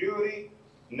 Ken, Judy,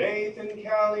 Nathan,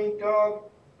 Kelly, Doug,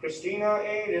 Christina,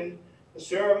 Aiden, the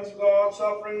servants of God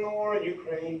suffering in the war in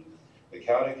Ukraine, the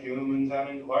catechumens and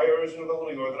inquirers into the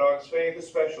Holy Orthodox faith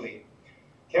especially,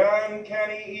 Ken,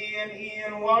 Kenny,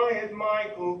 Ian, Wyatt,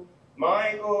 Michael,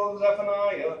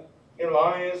 Zephaniah,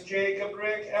 Elias, Jacob,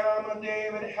 Rick, Emma,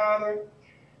 David, Heather,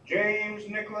 James,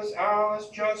 Nicholas, Alice,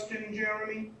 Justin,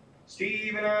 Jeremy,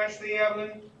 Stephen, Ashley,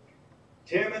 Evelyn,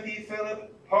 Timothy,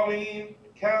 Philip, Pauline,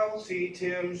 Kelsey,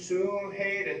 Tim, Sue,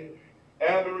 Hayden,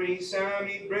 Emery,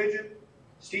 Sammy, Bridget,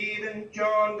 Stephen,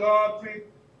 John, Godfrey,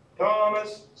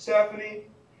 Thomas, Stephanie,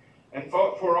 and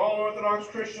for all Orthodox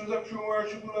Christians of true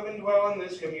worship who live and dwell in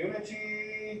this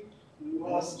community.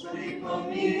 Господи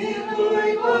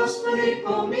помилуй, Господи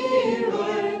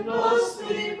помилуй,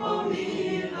 Господи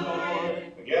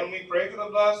помилуй. Again, we pray for the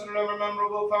blessed and ever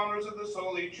memorable founders of this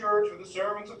holy church, for the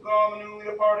servants of God, the newly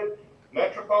departed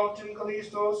Metropolitan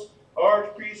Callistos,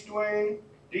 Archpriest Dwayne,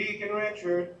 Deacon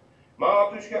Richard,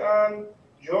 Matushka Ann,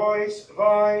 Joyce,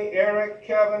 Vi, Eric,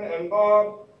 Kevin, and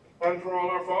Bob, and for all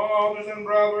our fathers and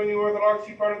brethren, the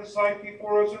Orthodoxy part of the sight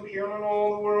before us, who here and in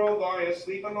all the world lie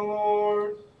asleep in the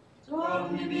Lord.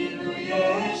 Doamne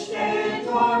miluiește,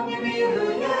 Doamne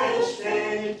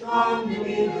miluiește, Doamne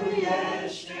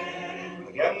miluiește.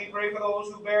 Again, we pray for those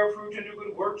who bear fruit and do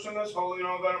good works in this holy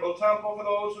and venerable temple, for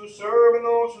those who serve and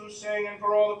those who sing, and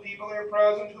for all the people here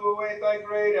present who await thy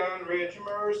great and rich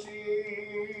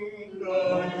mercy.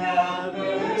 Lord have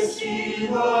mercy,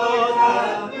 Lord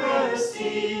have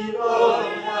mercy, Lord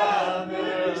have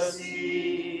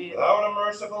mercy. Thou art a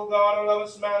merciful God who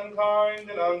lovest mankind,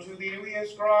 and unto thee we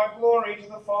ascribe glory to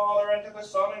the Father, and to the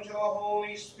Son, and to the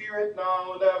Holy Spirit,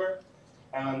 now and ever,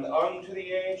 and unto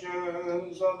the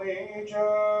ages of ages.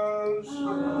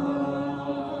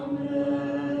 Amen.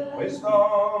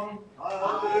 Wisdom.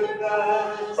 Amen.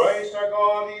 Christ our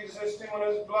God, the existing one,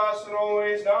 is blessed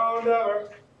always, now and ever,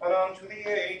 and unto the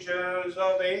ages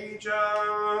of ages.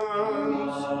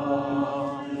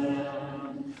 Amen.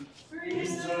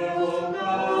 Preserve,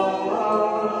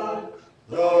 God,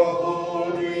 the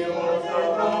Holy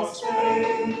Orthodox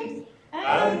faith,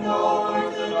 and the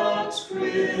Orthodox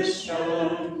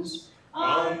Christians,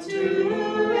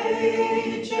 unto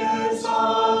ages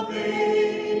of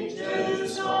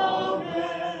ages.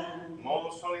 Amen.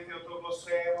 Most holy Theotokos,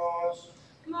 save us.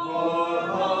 More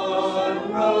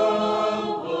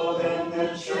honorable than the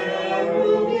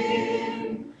cherubim,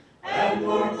 and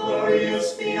more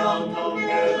glorious beyond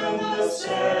compare than the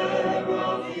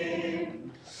seraphim,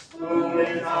 who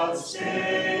without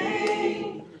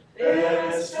stain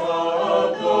bearest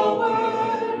God the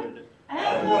Word,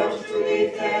 and more truly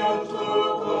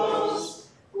Theotokos,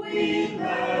 we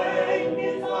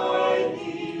magnify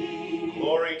thee.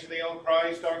 Glory to thee, O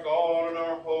Christ, our God and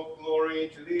our hope. Glory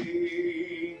to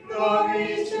thee.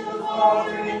 Glory to the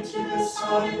Father, and to the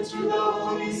Son, and to the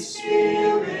Holy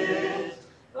Spirit,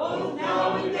 both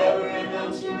now and ever, and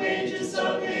unto ages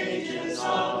of ages.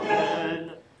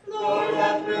 Amen. Lord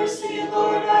have mercy,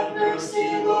 Lord have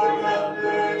mercy, Lord have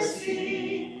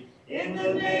mercy. In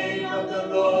the name of the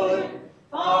Lord,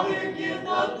 Father, give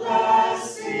the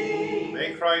blessing.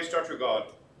 May Christ, our true God,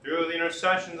 through the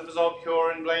intercessions of his all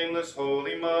pure and blameless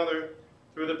Holy Mother,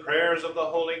 through the prayers of the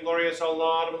holy, glorious, all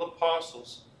laudable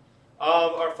apostles,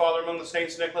 of our Father among the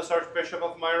saints, Nicholas, Archbishop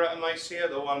of Myra and Nicaea,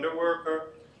 the wonder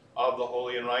worker, of the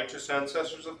holy and righteous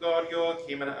ancestors of God,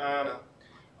 Joachim and Anna,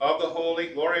 of the holy,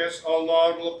 glorious, all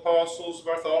laudable apostles,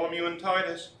 Bartholomew and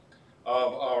Titus,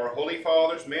 of our holy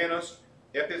fathers, Manus,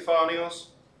 Epiphanius,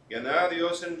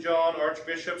 Gennadius, and John,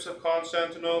 archbishops of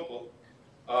Constantinople,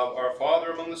 of our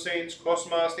Father among the saints,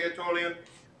 Cosmas the Aetolian,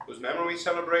 whose memory we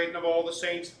celebrate, and of all the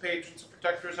saints, the patrons and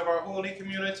protectors of our holy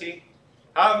community.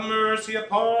 Have mercy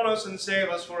upon us and save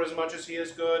us, for as much as he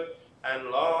is good and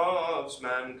loves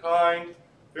mankind.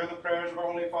 Through the prayers of our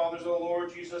holy fathers, O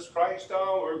Lord Jesus Christ,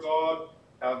 our God,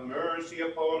 have mercy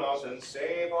upon us and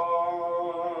save us.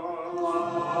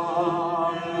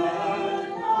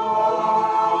 Amen.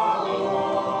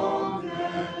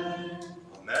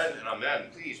 Amen and amen.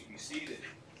 Please be seated.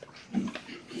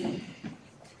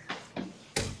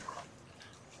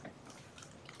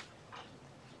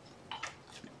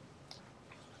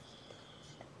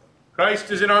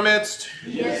 Christ is in our midst.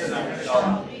 Yes,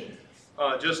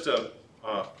 Just a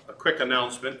quick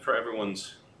announcement for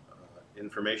everyone's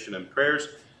information and prayers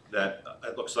that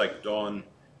it looks like Don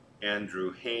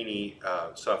Andrew Haney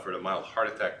suffered a mild heart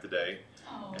attack today,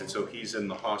 and so he's in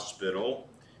the hospital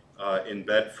in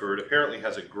Bedford. Apparently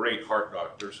has a great heart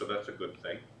doctor, so that's a good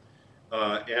thing.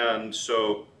 And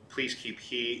so please keep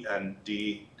he and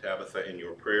Dee Tabitha in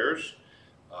your prayers,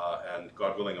 and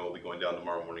God willing, I will be going down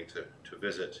tomorrow morning to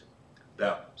visit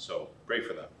them, so pray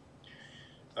for them.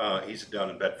 He's down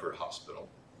in Bedford Hospital.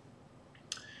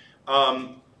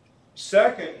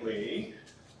 Secondly,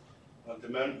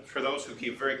 for those who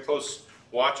keep very close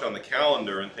watch on the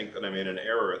calendar and think that I made an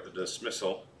error at the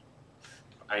dismissal,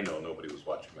 I know nobody was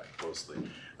watching that closely.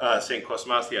 St.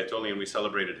 Cosmas the Aetolian, we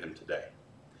celebrated him today.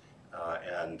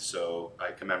 And so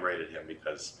I commemorated him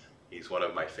because he's one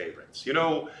of my favorites. You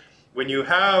know, when you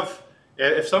have,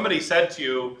 if somebody said to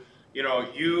you, you know,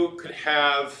 you could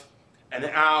have an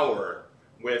hour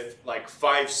with like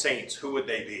 5 saints, who would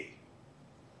they be?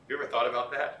 You ever thought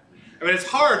about that? I mean, it's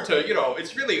hard to, you know,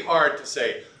 it's really hard to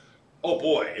say, oh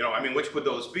boy, you know, I mean, which would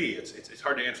those be? It's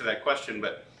hard to answer that question,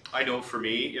 but I know for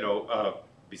me, you know,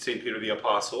 St. Peter the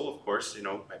Apostle, of course, you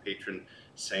know, my patron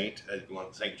saint,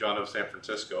 St. John of San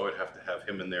Francisco, I'd have to have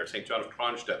him in there. St. John of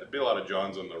Kronstadt, there'd be a lot of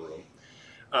Johns in the room.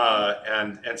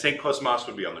 And St. Cosmas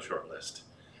would be on the short list.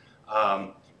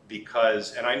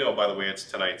 Because, and I know, by the way,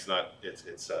 it's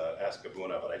Ask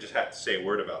Abuna, but I just have to say a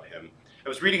word about him. I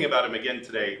was reading about him again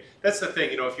today. That's the thing,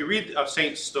 you know, if you read a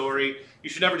saint's story, you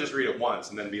should never just read it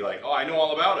once and then be like, oh, I know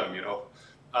all about him, you know.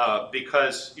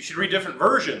 Because you should read different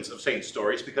versions of saint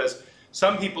stories, because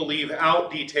some people leave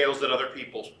out details that other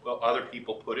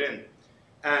people put in.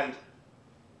 And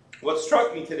what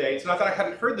struck me today, it's not that I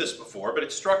hadn't heard this before, but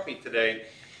it struck me today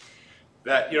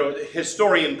that, you know, his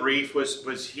story in brief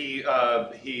was he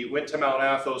went to Mount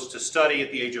Athos to study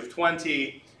at the age of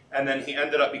 20, and then he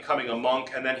ended up becoming a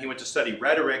monk, and then he went to study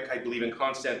rhetoric, I believe, in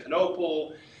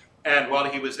Constantinople. And while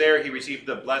he was there, he received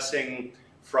the blessing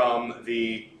from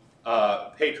the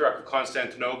Patriarch of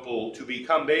Constantinople to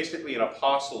become basically an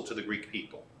apostle to the Greek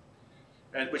people.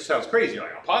 And which sounds crazy,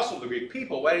 like apostle to the Greek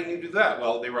people, why didn't you do that?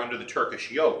 Well, they were under the Turkish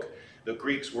yoke. The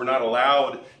Greeks were not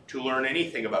allowed to learn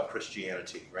anything about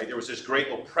Christianity, right? There was this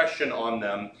great oppression on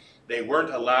them. They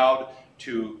weren't allowed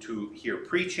to hear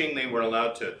preaching. They weren't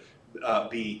allowed to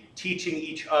be teaching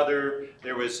each other.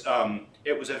 There was,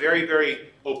 it was a very,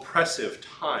 very oppressive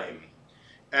time.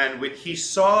 And when he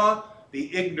saw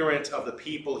the ignorance of the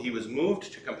people, he was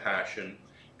moved to compassion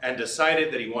and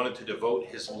decided that he wanted to devote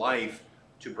his life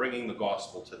to bringing the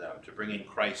gospel to them, to bringing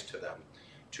Christ to them,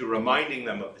 to reminding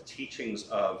them of the teachings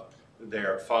of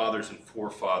their fathers and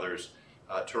forefathers,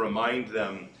 to remind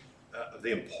them of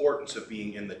the importance of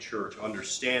being in the church,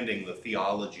 understanding the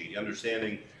theology,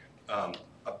 understanding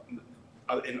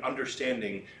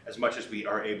as much as we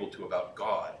are able to about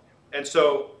God. And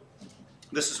so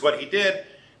this is what he did,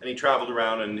 and he traveled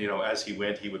around, and, you know, as he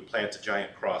went, he would plant a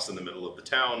giant cross in the middle of the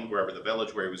town, wherever the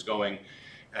village where he was going,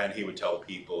 and he would tell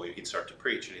people, he'd start to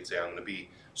preach, and he'd say, I'm going to be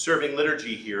serving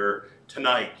liturgy here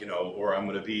tonight, you know, or I'm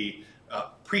going to be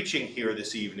preaching here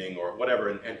this evening, or whatever.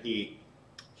 And he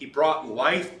brought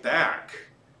life back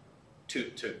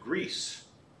to Greece.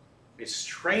 It's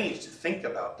strange to think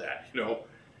about that, you know.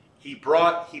 He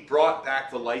brought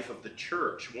back the life of the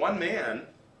church. One man,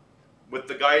 with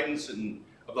the guidance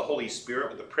of the Holy Spirit,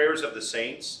 with the prayers of the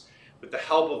saints, with the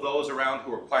help of those around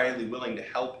who were quietly willing to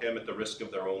help him at the risk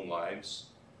of their own lives.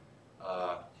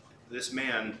 This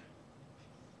man,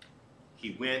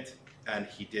 he went and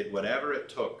he did whatever it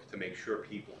took to make sure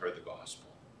people heard the gospel.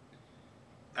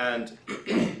 And,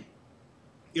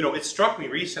 you know, it struck me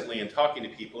recently in talking to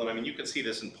people, and I mean, you can see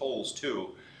this in polls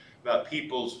too, about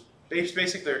people's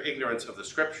basically their ignorance of the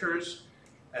scriptures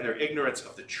and their ignorance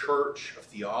of the church, of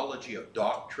theology, of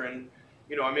doctrine.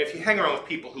 You know, I mean, if you hang around with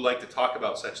people who like to talk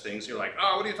about such things, you're like,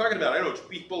 oh, what are you talking about? I know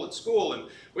people at school, and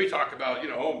we talk about, you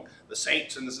know, the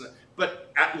saints and this and that.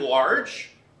 But at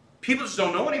large, people just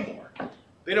don't know anymore.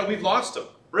 They know we've lost them,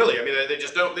 really. I mean, they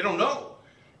just don't, they don't know.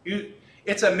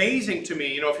 It's amazing to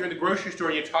me, you know, if you're in the grocery store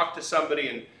and you talk to somebody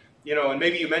and, you know, and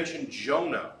maybe you mention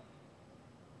Jonah.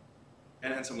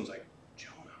 And then someone's like,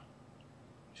 Jonah?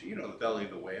 So you know the belly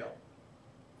of the whale?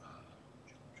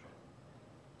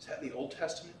 Is that in the Old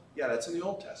Testament? Yeah, that's in the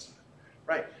Old Testament.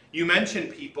 Right. You mention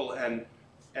people and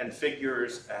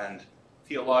figures and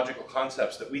theological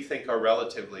concepts that we think are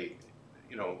relatively,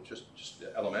 you know, just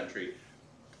elementary,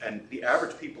 and the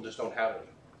average people just don't have it.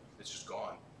 It's just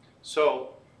gone.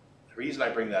 So the reason I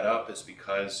bring that up is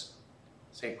because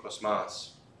St.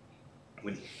 Cosmas,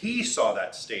 when he saw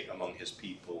that state among his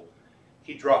people,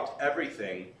 he dropped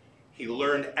everything. He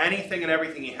learned anything and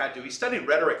everything he had to. He studied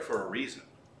rhetoric for a reason.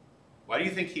 Why do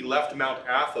you think he left Mount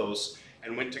Athos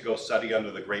and went to go study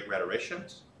under the great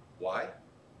rhetoricians? Why?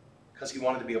 Because he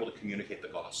wanted to be able to communicate the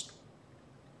gospel.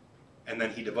 And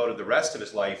then he devoted the rest of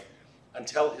his life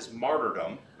until his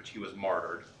martyrdom, which he was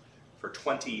martyred, for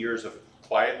 20 years of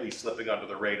quietly slipping under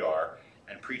the radar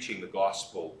and preaching the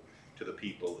gospel to the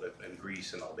people in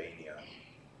Greece and Albania.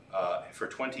 For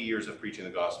 20 years of preaching the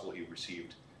gospel, he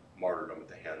received martyrdom at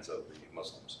the hands of the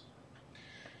Muslims.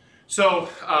 So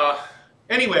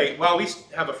anyway, while we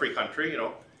have a free country, you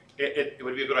know, it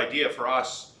would be a good idea for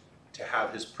us to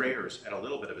have his prayers and a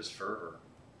little bit of his fervor.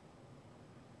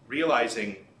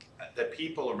 Realizing that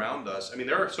people around us, I mean,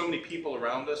 there are so many people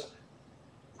around us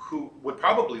who would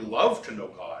probably love to know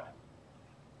God,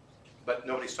 but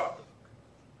nobody's taught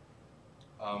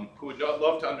them. Who would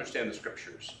love to understand the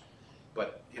scriptures.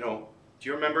 But, you know, do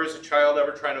you remember as a child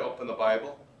ever trying to open the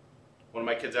Bible? One of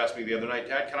my kids asked me the other night,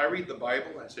 Dad, can I read the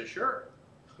Bible? I said, sure.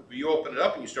 But you open it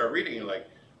up and you start reading, and you're like,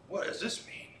 what does this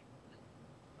mean?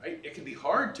 Right? It can be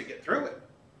hard to get through it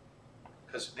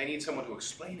because they need someone to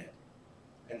explain it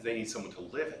and they need someone to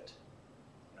live it.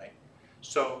 Right?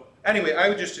 So anyway, I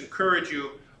would just encourage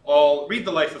you all, read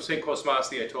the life of St. Cosmas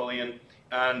the Aetolian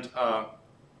and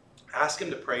ask him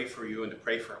to pray for you and to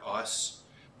pray for us,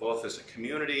 both as a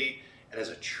community and as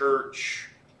a church,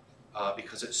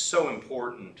 because it's so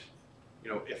important.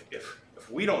 You know, if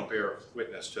we don't bear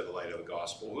witness to the light of the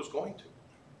gospel, who's going to?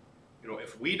 You know,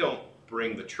 if we don't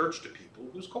bring the church to people,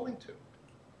 who's going to?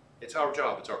 It's our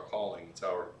job, it's our calling, it's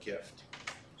our gift.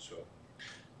 So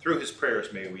through his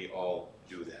prayers, may we all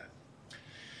do that.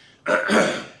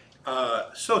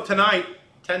 So tonight,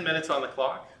 10 minutes on the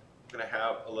clock, we're going to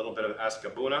have a little bit of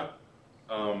Askabuna.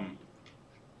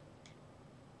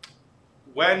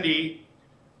 Wendy,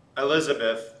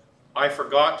 Elizabeth, I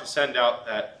forgot to send out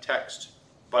that text,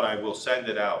 but I will send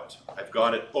it out. I've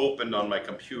got it opened on my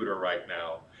computer right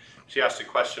now. She asked a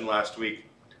question last week.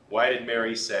 Why did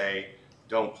Mary say,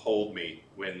 don't hold me?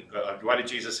 Why did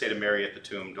Jesus say to Mary at the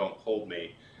tomb, don't hold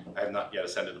me? I have not yet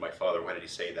ascended to my Father. Why did he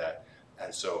say that?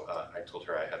 And so I told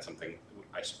her I had something,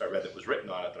 I read that was written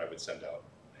on it that I would send out.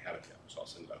 I haven't yet, so I'll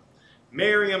send it out.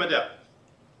 Mary Amadep.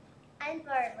 I'm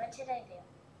bored. What should I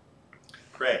do?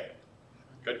 Pray.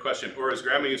 Good question. Or as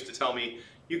Grandma used to tell me,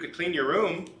 you could clean your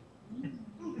room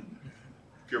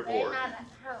if you're bored. I'm not at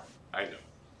home. I know.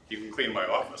 You can clean my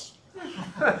office.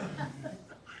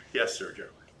 Yes, sir,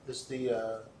 Jeremy. Is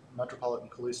the Metropolitan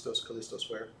Callistos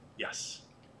where? Yes.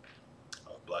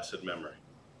 Of blessed memory.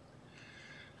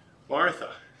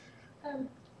 Martha. I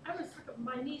was talking,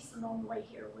 my niece on the way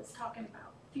here was talking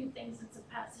about a few things and some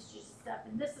passages and stuff,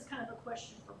 and this is kind of a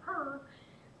question from her.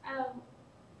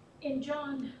 In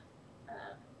John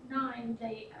 9,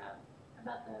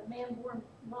 about the man born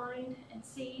blind and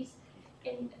sees,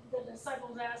 and the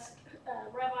disciples asked,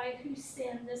 Rabbi, who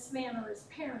sinned, this man or his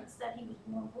parents, that he was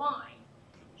born blind?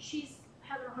 She's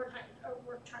having a hard time,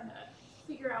 we're trying to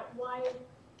figure out why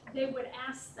they would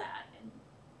ask that, and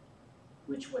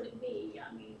which would it be?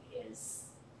 I mean,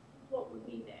 what would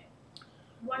be there?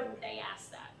 Why would they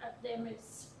ask that of them?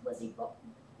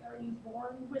 Are you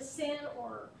born with sin,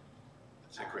 or?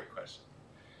 That's a great question.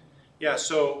 Yeah,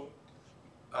 so.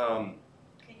 Can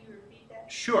you repeat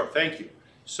that? Sure, thank you.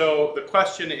 So the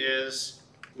question is,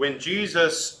 when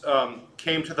Jesus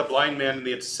came to the blind man and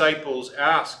the disciples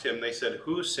asked him, they said,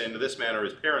 who sinned, this man or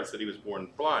his parents, that he was born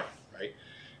blind, right?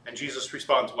 And Jesus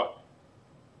responds what?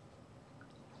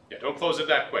 Yeah, don't close it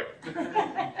that quick.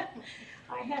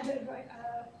 I have it right.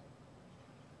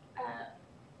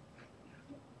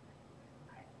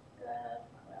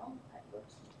 Well, I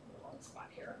looked in the wrong spot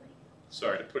here.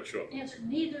 Sorry to put you on. Answer: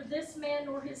 neither this man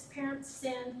nor his parents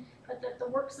sinned, but that the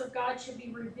works of God should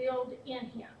be revealed in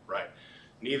him. Right.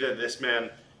 Neither this man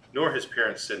nor his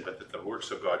parents sinned, but that the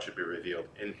works of God should be revealed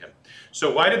in him.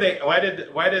 So why did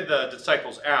the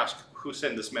disciples ask who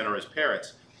sinned, this man or his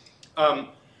parents?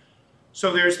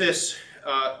 So there's this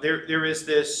there is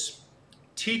this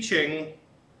teaching.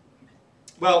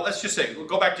 Well, let's just say we'll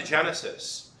go back to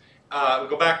Genesis. We'll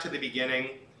go back to the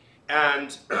beginning,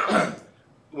 and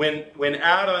when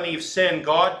Adam and Eve sin,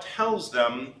 God tells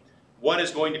them what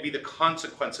is going to be the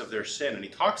consequence of their sin, and he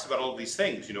talks about all of these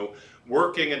things. You know,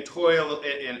 working and toil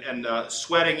and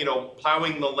sweating. You know,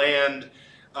 plowing the land,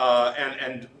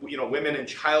 and you know, women in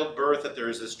childbirth, that there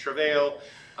is this travail,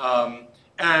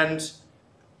 and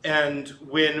And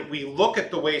when we look at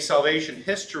the way salvation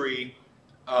history,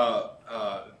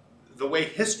 the way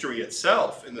history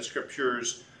itself in the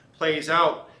scriptures plays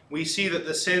out, we see that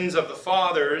the sins of the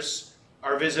fathers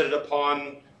are visited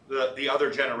upon the other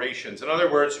generations. In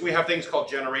other words, we have things called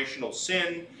generational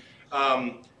sin.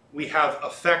 We have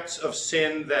effects of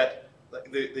sin that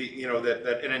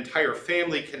that an entire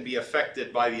family can be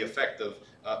affected by the effect of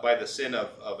by the sin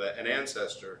of an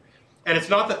ancestor. And it's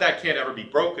not that that can't ever be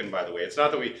broken, by the way. It's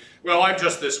not that well, I'm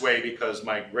just this way because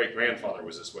my great-grandfather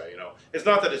was this way, It's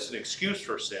not that it's an excuse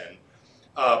for sin,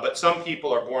 but some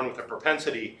people are born with a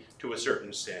propensity to a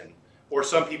certain sin, or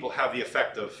some people have the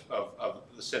effect of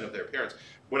the sin of their parents.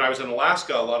 When I was in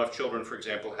Alaska, a lot of children, for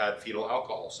example, had fetal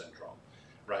alcohol syndrome,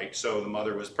 right? So the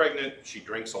mother was pregnant, she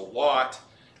drinks a lot,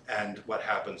 and what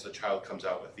happens? The child comes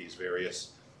out with these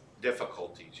various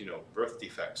difficulties, birth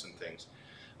defects and things.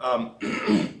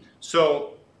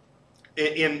 So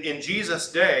in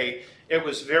Jesus' day, it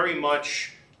was very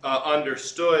much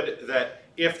understood that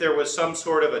if there was some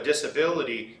sort of a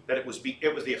disability, that it was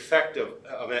the effect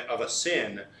of a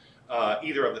sin,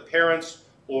 either of the parents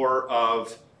or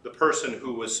of the person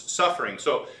who was suffering.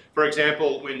 So, for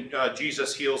example, when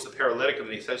Jesus heals the paralytic and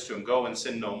he says to him, "Go and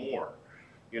sin no more,"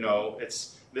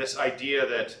 it's this idea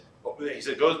that he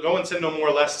said, "Go and sin no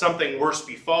more, lest something worse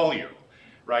befall you."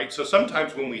 Right? So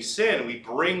sometimes when we sin, we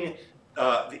bring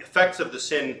the effects of the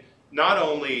sin not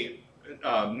only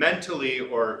mentally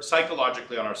or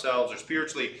psychologically on ourselves or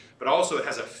spiritually, but also it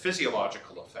has a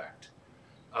physiological effect.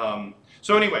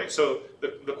 So anyway, so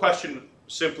the question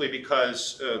simply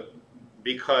because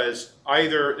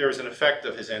either there's an effect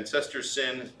of his ancestors'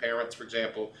 sin, his parents, for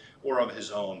example, or of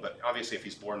his own. But obviously, if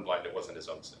he's born blind, it wasn't his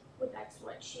own sin. Well, that's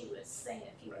what she was saying,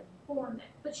 if he was born that.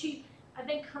 But I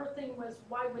think her thing was,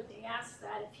 why would they ask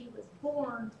that if he was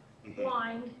born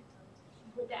blind?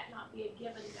 Would that not be a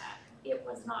given that it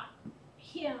was not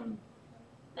him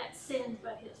that sinned,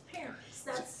 but his parents?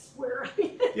 That's where.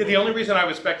 Yeah, the only reason I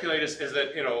would speculate is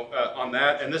that on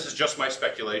that, and this is just my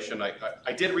speculation.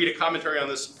 I did read a commentary on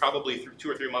this probably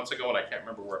 2 or 3 months ago, and I can't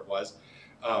remember where it was.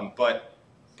 But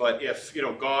if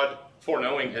God,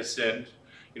 foreknowing his sin,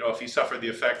 if he suffered the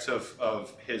effects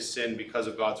of his sin because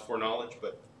of God's foreknowledge,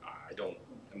 but I don't,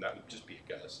 and that would just be a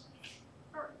guess.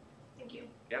 All right, thank you.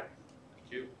 Yeah,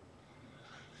 thank you.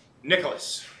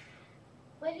 Nicholas.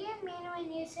 What do you mean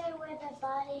when you say we're the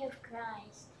body of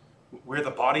Christ? We're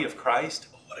the body of Christ?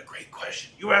 Oh, what a great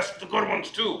question. You asked the good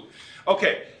ones too.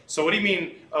 Okay, so what do you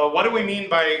mean, what do we mean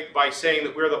by saying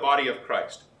that we're the body of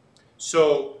Christ?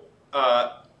 So,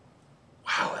 wow,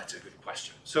 that's a good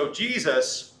question. So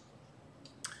Jesus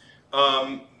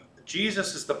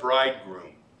is the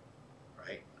bridegroom,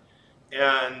 right?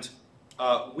 And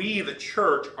we, the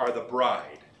church, are the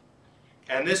bride.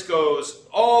 And this goes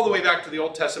all the way back to the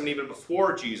Old Testament, even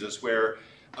before Jesus, where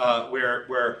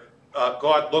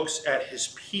God looks at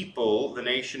his people, the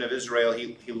nation of Israel.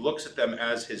 He looks at them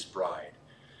as his bride.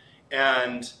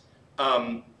 And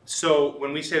so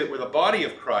when we say that we're the body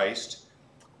of Christ,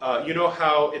 you know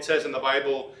how it says in the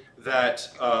Bible that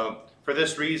for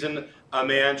this reason a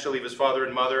man shall leave his father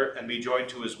and mother and be joined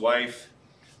to his wife,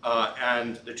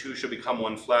 and the two shall become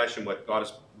one flesh, and what God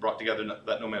has brought together,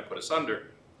 let no man put asunder.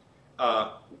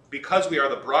 Because we are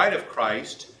the bride of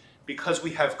Christ, because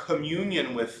we have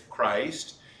communion with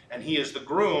Christ, and he is the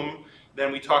groom,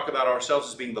 then we talk about ourselves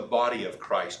as being the body of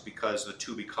Christ, because the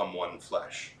two become one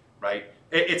flesh, right?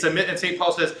 And St.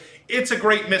 Paul says, it's a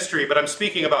great mystery, but I'm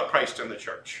speaking about Christ and the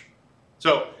church.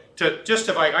 So,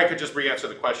 if I could just re-answer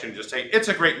the question and just say, it's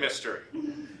a great mystery.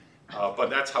 But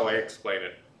that's how I explain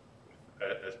it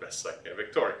as best I can.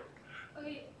 Victoria.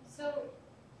 Okay, so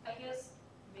I guess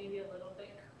maybe a little bit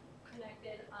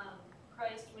connected.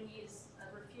 Christ, when he's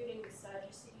refuting the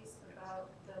Sadducees about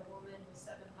the woman with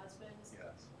 7 husbands,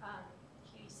 Yes.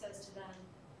 he says to them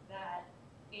that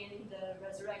in the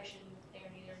resurrection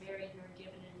they're neither married nor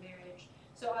given in marriage.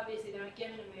 So obviously they're not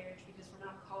given in marriage because we're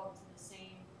not called to the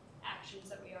same actions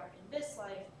that we are in this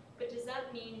life. But does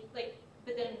that mean, but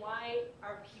then why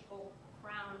are people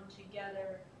crowned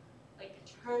together,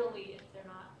 eternally, if they're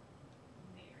not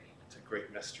married? It's a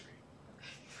great mystery.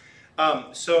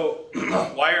 So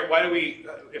why do we,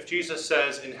 if Jesus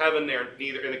says in heaven they're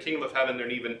neither, in the kingdom of heaven they're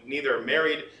neither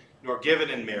married nor given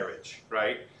in marriage,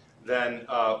 right? Then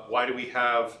why do we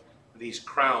have these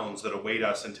crowns that await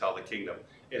us until the kingdom?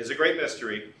 It is a great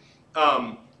mystery.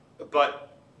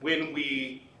 But when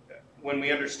we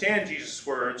understand Jesus'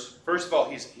 words, first of all,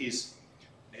 he's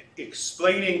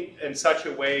explaining in such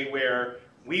a way where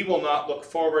we will not look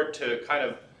forward to kind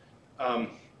of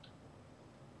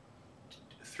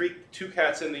two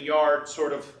cats in the yard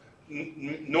sort of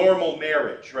normal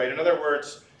marriage, right? In other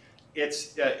words,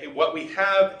 it's what we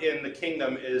have in the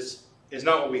kingdom is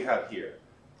not what we have here.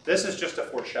 This is just a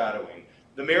foreshadowing.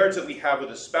 The marriage that we have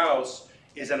with a spouse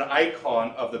is an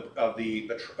icon of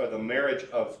the marriage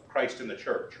of Christ in the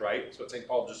church, right? That's what St.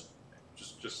 Paul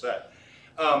just said.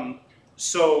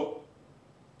 So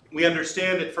we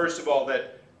understand that, first of all,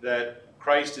 that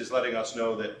Christ is letting us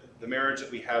know that the marriage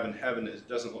that we have in heaven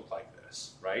doesn't look like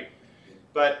this, right?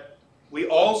 But we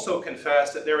also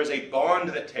confess that there is a bond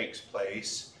that takes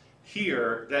place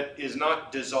here that is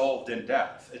not dissolved in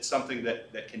death. It's something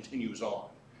that continues on.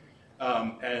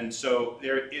 And so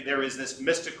there is this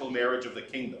mystical marriage of the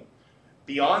kingdom.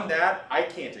 Beyond that, I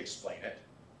can't explain it.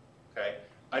 Okay,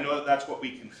 I know that that's what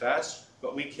we confess,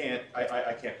 but we can't.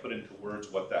 I can't put into words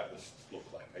what that would look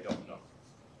like. I don't know.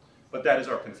 But that is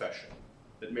our confession: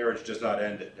 that marriage does not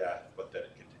end at death, but that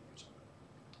it continues on.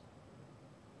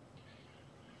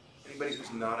 Anybody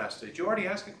who's not asked, did you already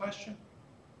ask a question?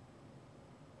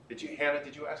 Did you, Hannah?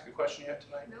 Did you ask a question yet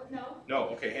tonight? No. No.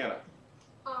 Okay, Hannah.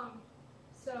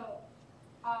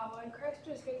 When Christ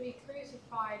was going to be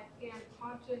crucified and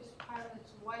Pontius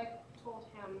Pilate's wife told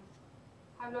him,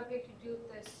 "Have nothing to do with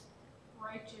this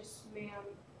righteous man,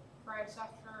 for I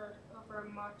suffer over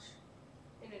much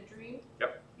in a dream."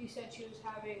 Yep. You said she was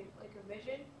having like a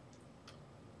vision.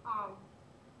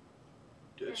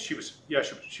 She was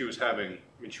having.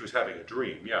 I mean, she was having a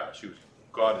dream. Yeah,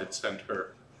 God had sent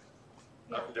her.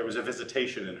 Yeah. There was a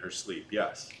visitation in her sleep.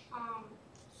 Yes.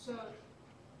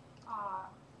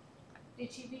 Did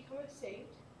she become a saint?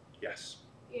 Yes.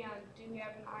 And do we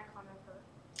have an icon of her?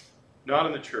 Not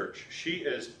in the church. She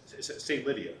is Saint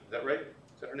Lydia. Is that right?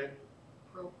 Is that her name?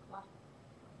 Procla.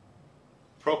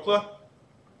 Procla?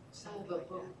 Like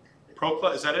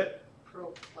Procla, is that it?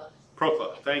 Procla.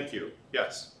 Procla, thank you.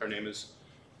 Yes, her name is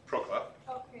Procla.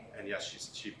 Okay. And yes,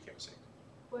 she became a saint.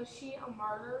 Was she a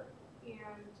martyr?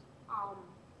 And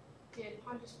did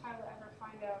Pontius Pilate ever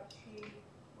find out she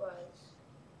was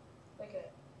like a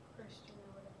Christian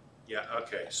or whatever? Yeah,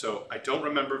 okay. So I don't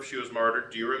remember if she was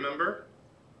martyred. Do you remember?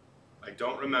 I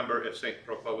don't remember if Saint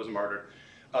Procla was martyred.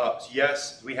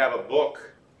 Yes, we have a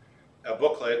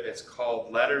booklet. It's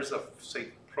called Letters of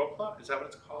Saint Procla. Is that what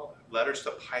it's called? Letters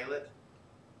to Pilate.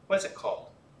 What is it called?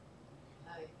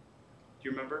 Do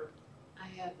you remember? I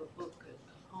have a book at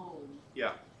home.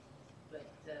 Yeah. But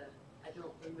I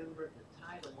don't remember the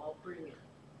title. I'll bring it.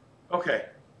 Okay.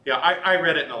 Yeah, I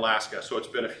read it in Alaska, so it's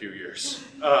been a few years.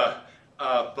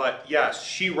 But yes,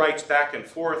 she writes back and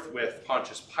forth with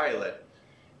Pontius Pilate,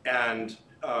 and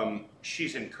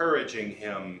she's encouraging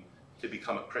him to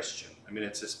become a Christian. I mean,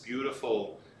 it's this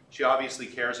beautiful, she obviously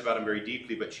cares about him very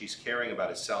deeply, but she's caring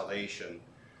about his salvation.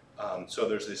 So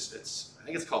there's this, I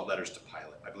think it's called Letters to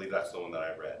Pilate. I believe that's the one that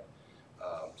I read.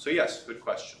 So yes, good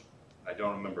question. I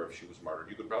don't remember if she was martyred.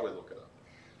 You could probably look it up.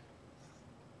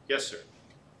 Yes, sir.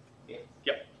 Yeah.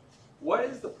 Yep. What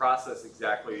is the process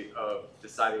exactly of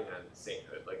deciding on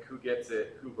sainthood? Like, who gets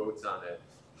it? Who votes on it?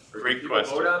 Or Great do people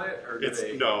question. vote on it, or do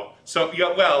they? No. So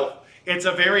yeah, well,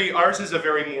 ours is a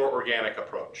very more organic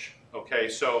approach. Okay,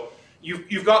 so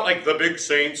you've got like the big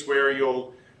saints where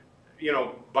you'll,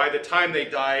 by the time they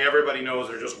die, everybody knows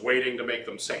they're just waiting to make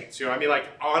them saints. I mean, like,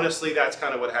 honestly, that's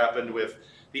kind of what happened with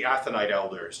the Athonite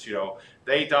elders.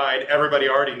 They died, everybody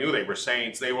already knew they were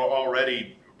saints. They were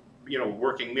already,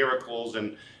 working miracles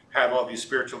and had all these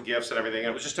spiritual gifts and everything. And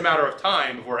it was just a matter of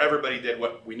time before everybody did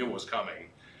what we knew was coming.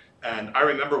 And I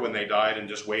remember when they died and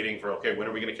just waiting for, okay, when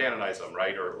are we going to canonize them,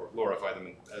 right? Or glorify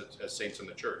them as saints in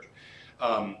the church.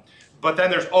 But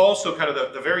then there's also kind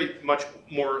of the very much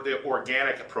more the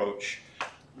organic approach,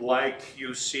 like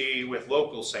you see with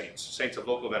local saints of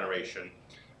local veneration.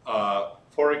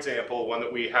 For example, one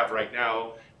that we have right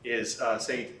now is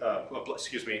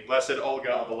Blessed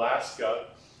Olga of Alaska.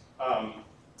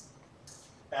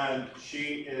 And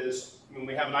she is, when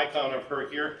we have an icon of her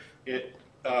here,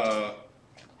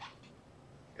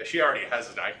 she already has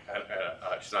an icon.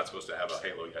 She's not supposed to have a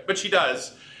halo yet, but she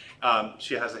does.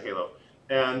 She has a halo.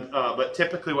 And but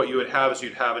typically what you would have is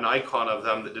you'd have an icon of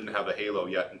them that didn't have a halo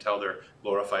yet until they're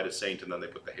glorified as saint, and then they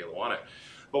put the halo on it.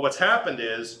 But what's happened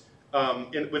is,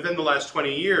 within the last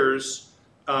 20 years,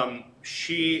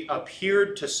 she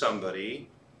appeared to somebody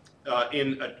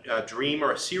in a dream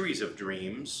or a series of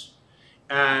dreams,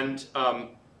 and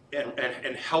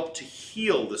helped to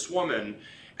heal this woman,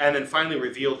 and then finally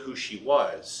revealed who she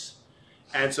was.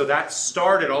 And so that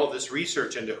started all of this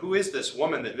research into who is this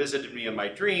woman that visited me in my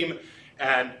dream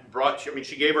and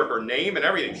she gave her name and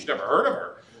everything. She'd never heard of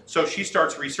her. So she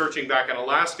starts researching back in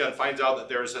Alaska and finds out that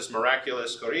there's this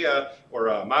miraculous Korea or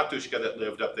Matushka that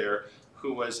lived up there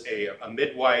who was a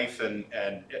midwife, and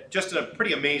just a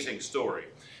pretty amazing story.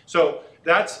 So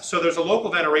there's a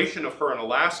local veneration of her in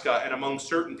Alaska and among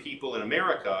certain people in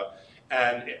America,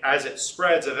 and as it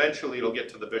spreads, eventually it'll get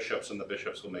to the bishops, and the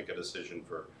bishops will make a decision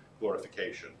for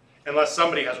glorification, unless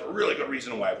somebody has a really good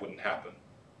reason why it wouldn't happen.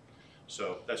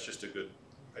 So that's just a good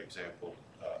example.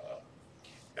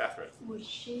 Catherine. Was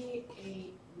she a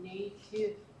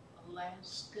native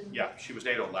Alaskan? Yeah, she was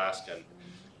native Alaskan.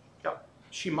 Yeah,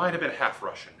 she might have been half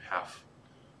Russian, half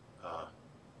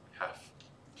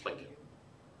Lincoln.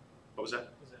 What was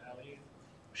that? Was it Aleut?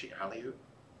 Was she Aleut?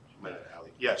 She might have been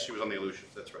Aleut. Yes, she was on the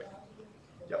Aleutians. That's right.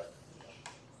 Yep.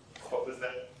 What was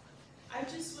that? I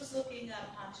just was looking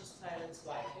up Pontius Pilate's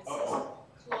wife. It says Oh.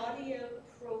 Claudia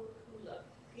Procula,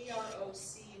 Procula.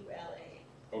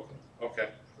 Okay.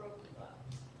 Procula.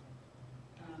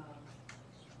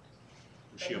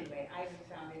 Was she? Anyway, I haven't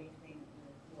found anything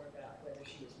more about whether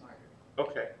she was martyred.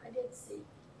 Okay. I did see,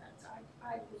 that's,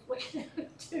 I was looking at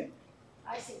it too.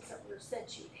 I seen somewhere said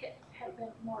she had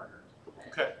been martyred.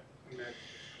 Okay.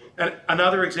 And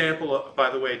another example, by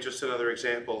the way, just another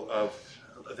example of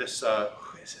this,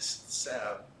 who is this,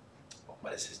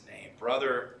 what is his name?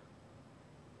 Brother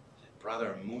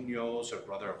Munoz or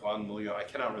Brother Juan Munoz, I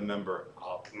cannot remember.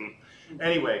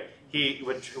 Anyway, he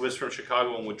was from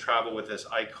Chicago and would travel with this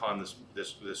icon,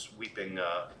 this weeping,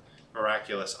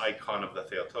 miraculous icon of the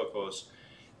Theotokos.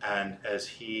 And as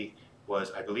he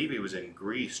was, I believe he was in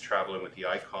Greece traveling with the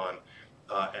icon,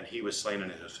 and he was slain in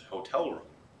his hotel room.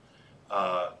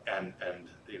 And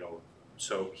you know,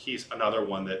 so he's another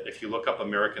one that if you look up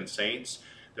American saints,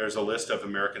 there's a list of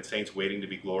American saints waiting to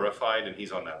be glorified, and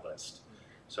he's on that list.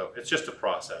 So it's just a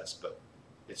process, but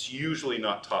it's usually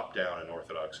not top down in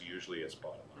Orthodoxy. Usually it's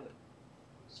bottom up.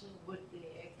 So would the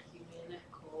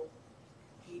ecumenical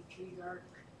patriarch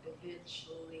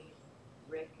eventually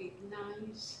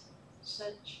recognize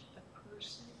such a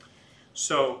person?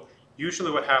 So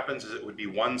usually what happens is it would be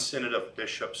one synod of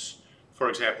bishops. For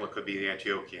example, it could be the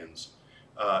Antiochians.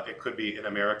 It could be in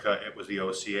America, it was the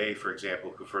OCA, for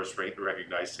example, who first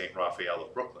recognized St. Raphael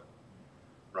of Brooklyn,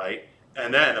 right?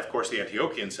 And then, of course, the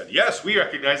Antiochians said, yes, we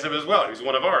recognize him as well. He's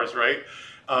one of ours, right?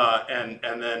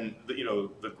 And then, you know,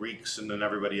 the Greeks and then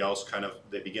everybody else kind of,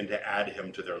 they begin to add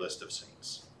him to their list of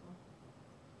saints.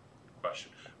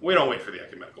 Question. We don't wait for the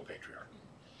ecumenical patriarch.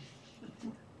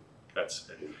 That's,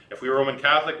 if we were Roman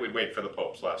Catholic, we'd wait for the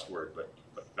Pope's last word, but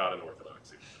not in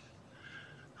Orthodoxy.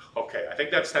 Okay, I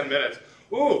think that's 10 minutes.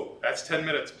 Ooh, that's 10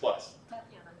 minutes plus.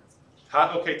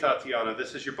 Okay, Tatiana,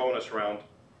 this is your bonus round.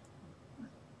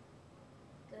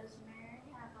 Does Mary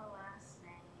have a last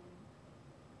name?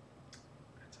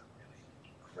 That's a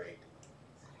really great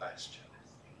question.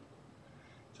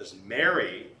 Does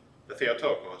Mary, the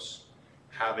Theotokos,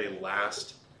 have a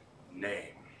last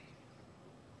name?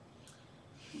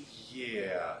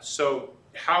 Yeah, so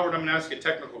Howard, I'm going to ask you a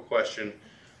technical question.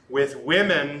 With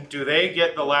women, do they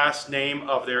get the last name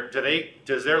of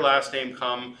does their last name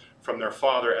come from their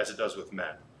father as it does with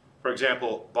men? For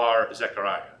example, Bar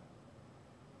Zechariah.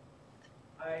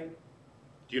 I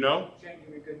Do you know? can't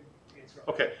give you a good answer.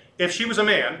 Okay, if she was a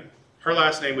man, her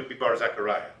last name would be Bar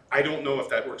Zechariah. I don't know if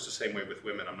that works the same way with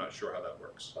women. I'm not sure how that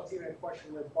works. That's even a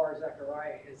question whether Bar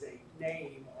Zechariah is a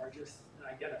name or just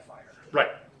an identifier.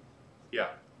 Right, yeah.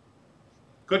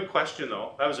 Good question,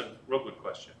 though. That was a real good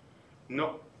question.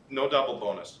 No double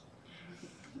bonus.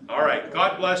 All right,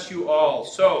 God bless you all.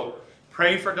 So,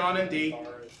 pray for Don and Dee,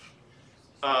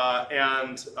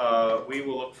 and we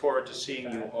will look forward to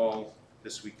seeing you all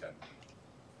this weekend.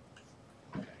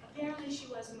 Apparently she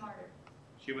was a martyr.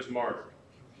 She was martyred.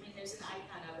 I mean, there's an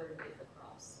icon of her with the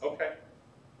cross. Okay.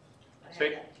 I have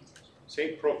Saint- that detail.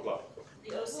 Saint Procla.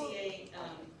 The OCA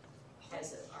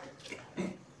has an article about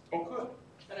it. Oh, good.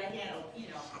 But I can't, you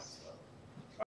know,